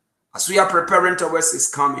as we are preparing towards his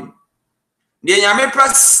coming.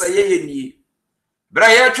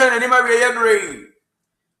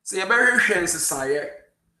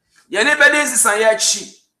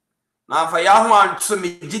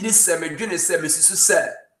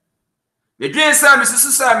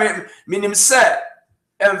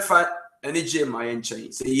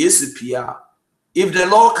 If the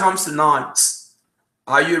Lord comes tonight,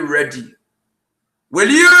 are you ready? Will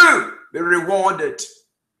you be rewarded?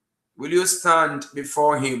 Will you stand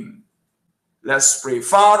before him? Let's pray.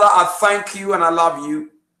 Father, I thank you and I love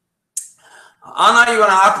you. I honor you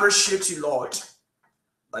and I appreciate you, Lord.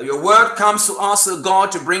 That your word comes to us, O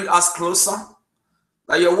God, to bring us closer.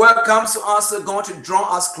 That your word comes to us, O God, to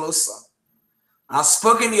draw us closer. I've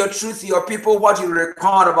spoken your truth to your people, what you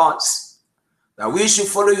require of us. That we should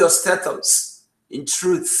follow your statutes in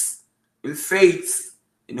truth, in faith,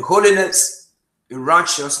 in holiness, in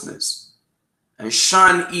righteousness, and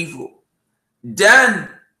shun evil. Then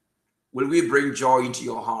will we bring joy into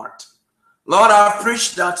your heart. Lord, I've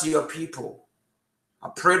preached that to your people. I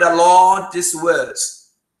pray that, Lord, these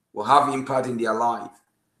words will have impact in their life.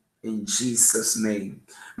 In Jesus' name.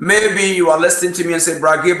 Maybe you are listening to me and say,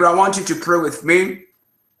 Brother Gabriel, I want you to pray with me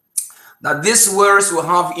that these words will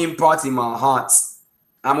have impact in my heart.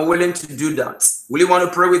 I'm willing to do that. Will you want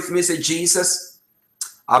to pray with me? Say, Jesus,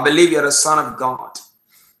 I believe you're the Son of God.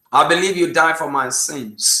 I believe you died for my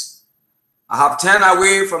sins. I have turned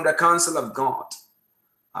away from the counsel of God.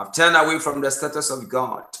 I've turned away from the status of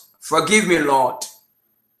God. Forgive me, Lord.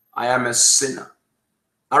 I am a sinner.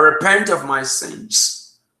 I repent of my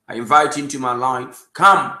sins. I invite you into my life.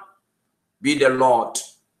 Come, be the Lord.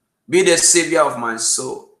 Be the Savior of my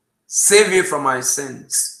soul. Save me from my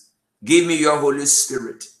sins. Give me your Holy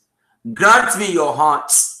Spirit. Grant me your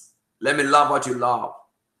heart. Let me love what you love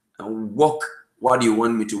and walk what you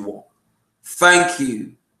want me to walk. Thank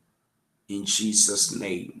you in Jesus'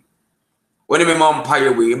 name. When me mom pay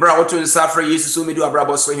away, bra what to suffer Jesus so me do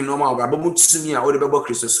abra so him no ma bra but mutumi a wo de bebo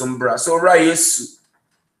Kristo so mbra so bra Yesu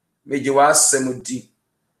me je wa asem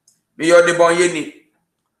me yo de bon yeni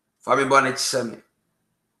fa me bon che me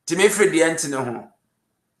ti me free de enti ne ho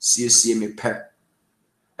sie me pe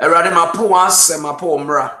erade ma po asem ma po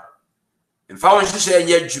mbra mfa won hihye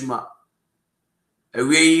enye adwuma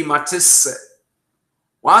awie matese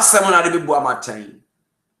wa asem na de bebu amatan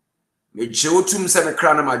me je otum se me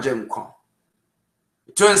kra na maje nkon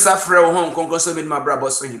to nsafre wo hon konko so me ma bra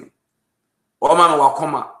boso him o ma me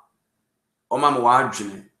wakoma o ma me wa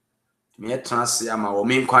adwene me trans ya ma wo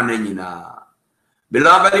me nkwa na nyina.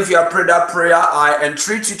 Beloved, if you have prayed that prayer, I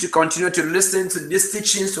entreat you to continue to listen to these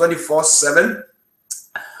teachings 24/7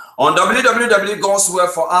 on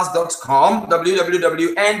www.godswordforus.com,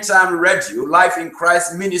 www.endtime radio, Life in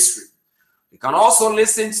Christ Ministry. You can also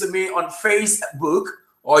listen to me on Facebook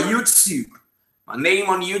or YouTube. My name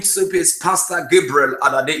on YouTube is Pastor Gabriel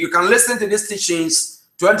Adade. You can listen to these teachings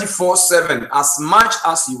 24/7 as much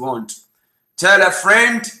as you want. Tell a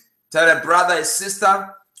friend, tell a brother, a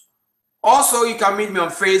sister. Also, you can meet me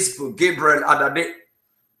on Facebook, Gabriel Adade,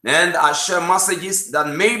 and I share messages that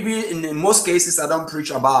maybe in most cases I don't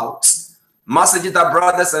preach about. Messages that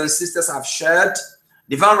brothers and sisters have shared,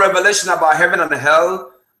 divine revelation about heaven and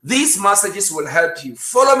hell. These messages will help you.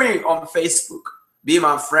 Follow me on Facebook, be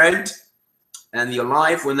my friend, and your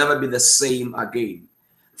life will never be the same again.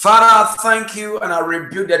 Father, I thank you and I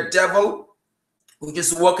rebuke the devil who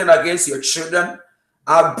is working against your children.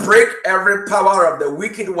 I break every power of the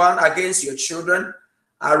wicked one against your children.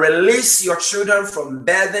 I release your children from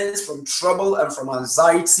burdens, from trouble, and from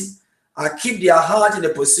anxiety. I keep their heart in a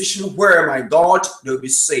position where, my God, they'll be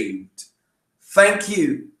saved. Thank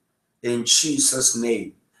you in Jesus'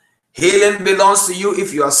 name. Healing belongs to you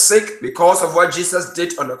if you are sick because of what Jesus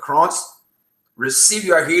did on the cross. Receive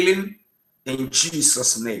your healing in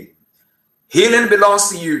Jesus' name. Healing belongs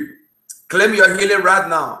to you. Claim your healing right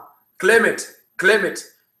now. Claim it. Claim it.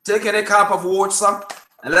 Take any cup of water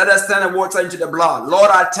and let us turn the water into the blood. Lord,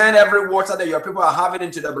 I turn every water that your people are having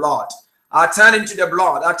into the blood. I turn into the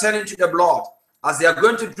blood. I turn into the blood. As they are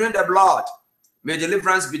going to drink the blood, may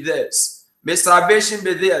deliverance be theirs. May salvation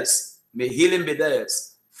be theirs. May healing be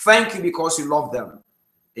theirs. Thank you because you love them.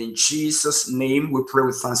 In Jesus' name we pray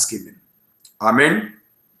with thanksgiving. Amen.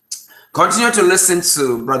 Continue to listen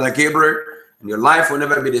to Brother Gabriel and your life will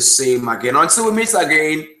never be the same again. Until we meet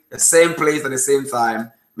again, the same place at the same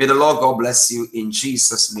time. May the Lord God bless you in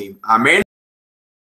Jesus' name. Amen.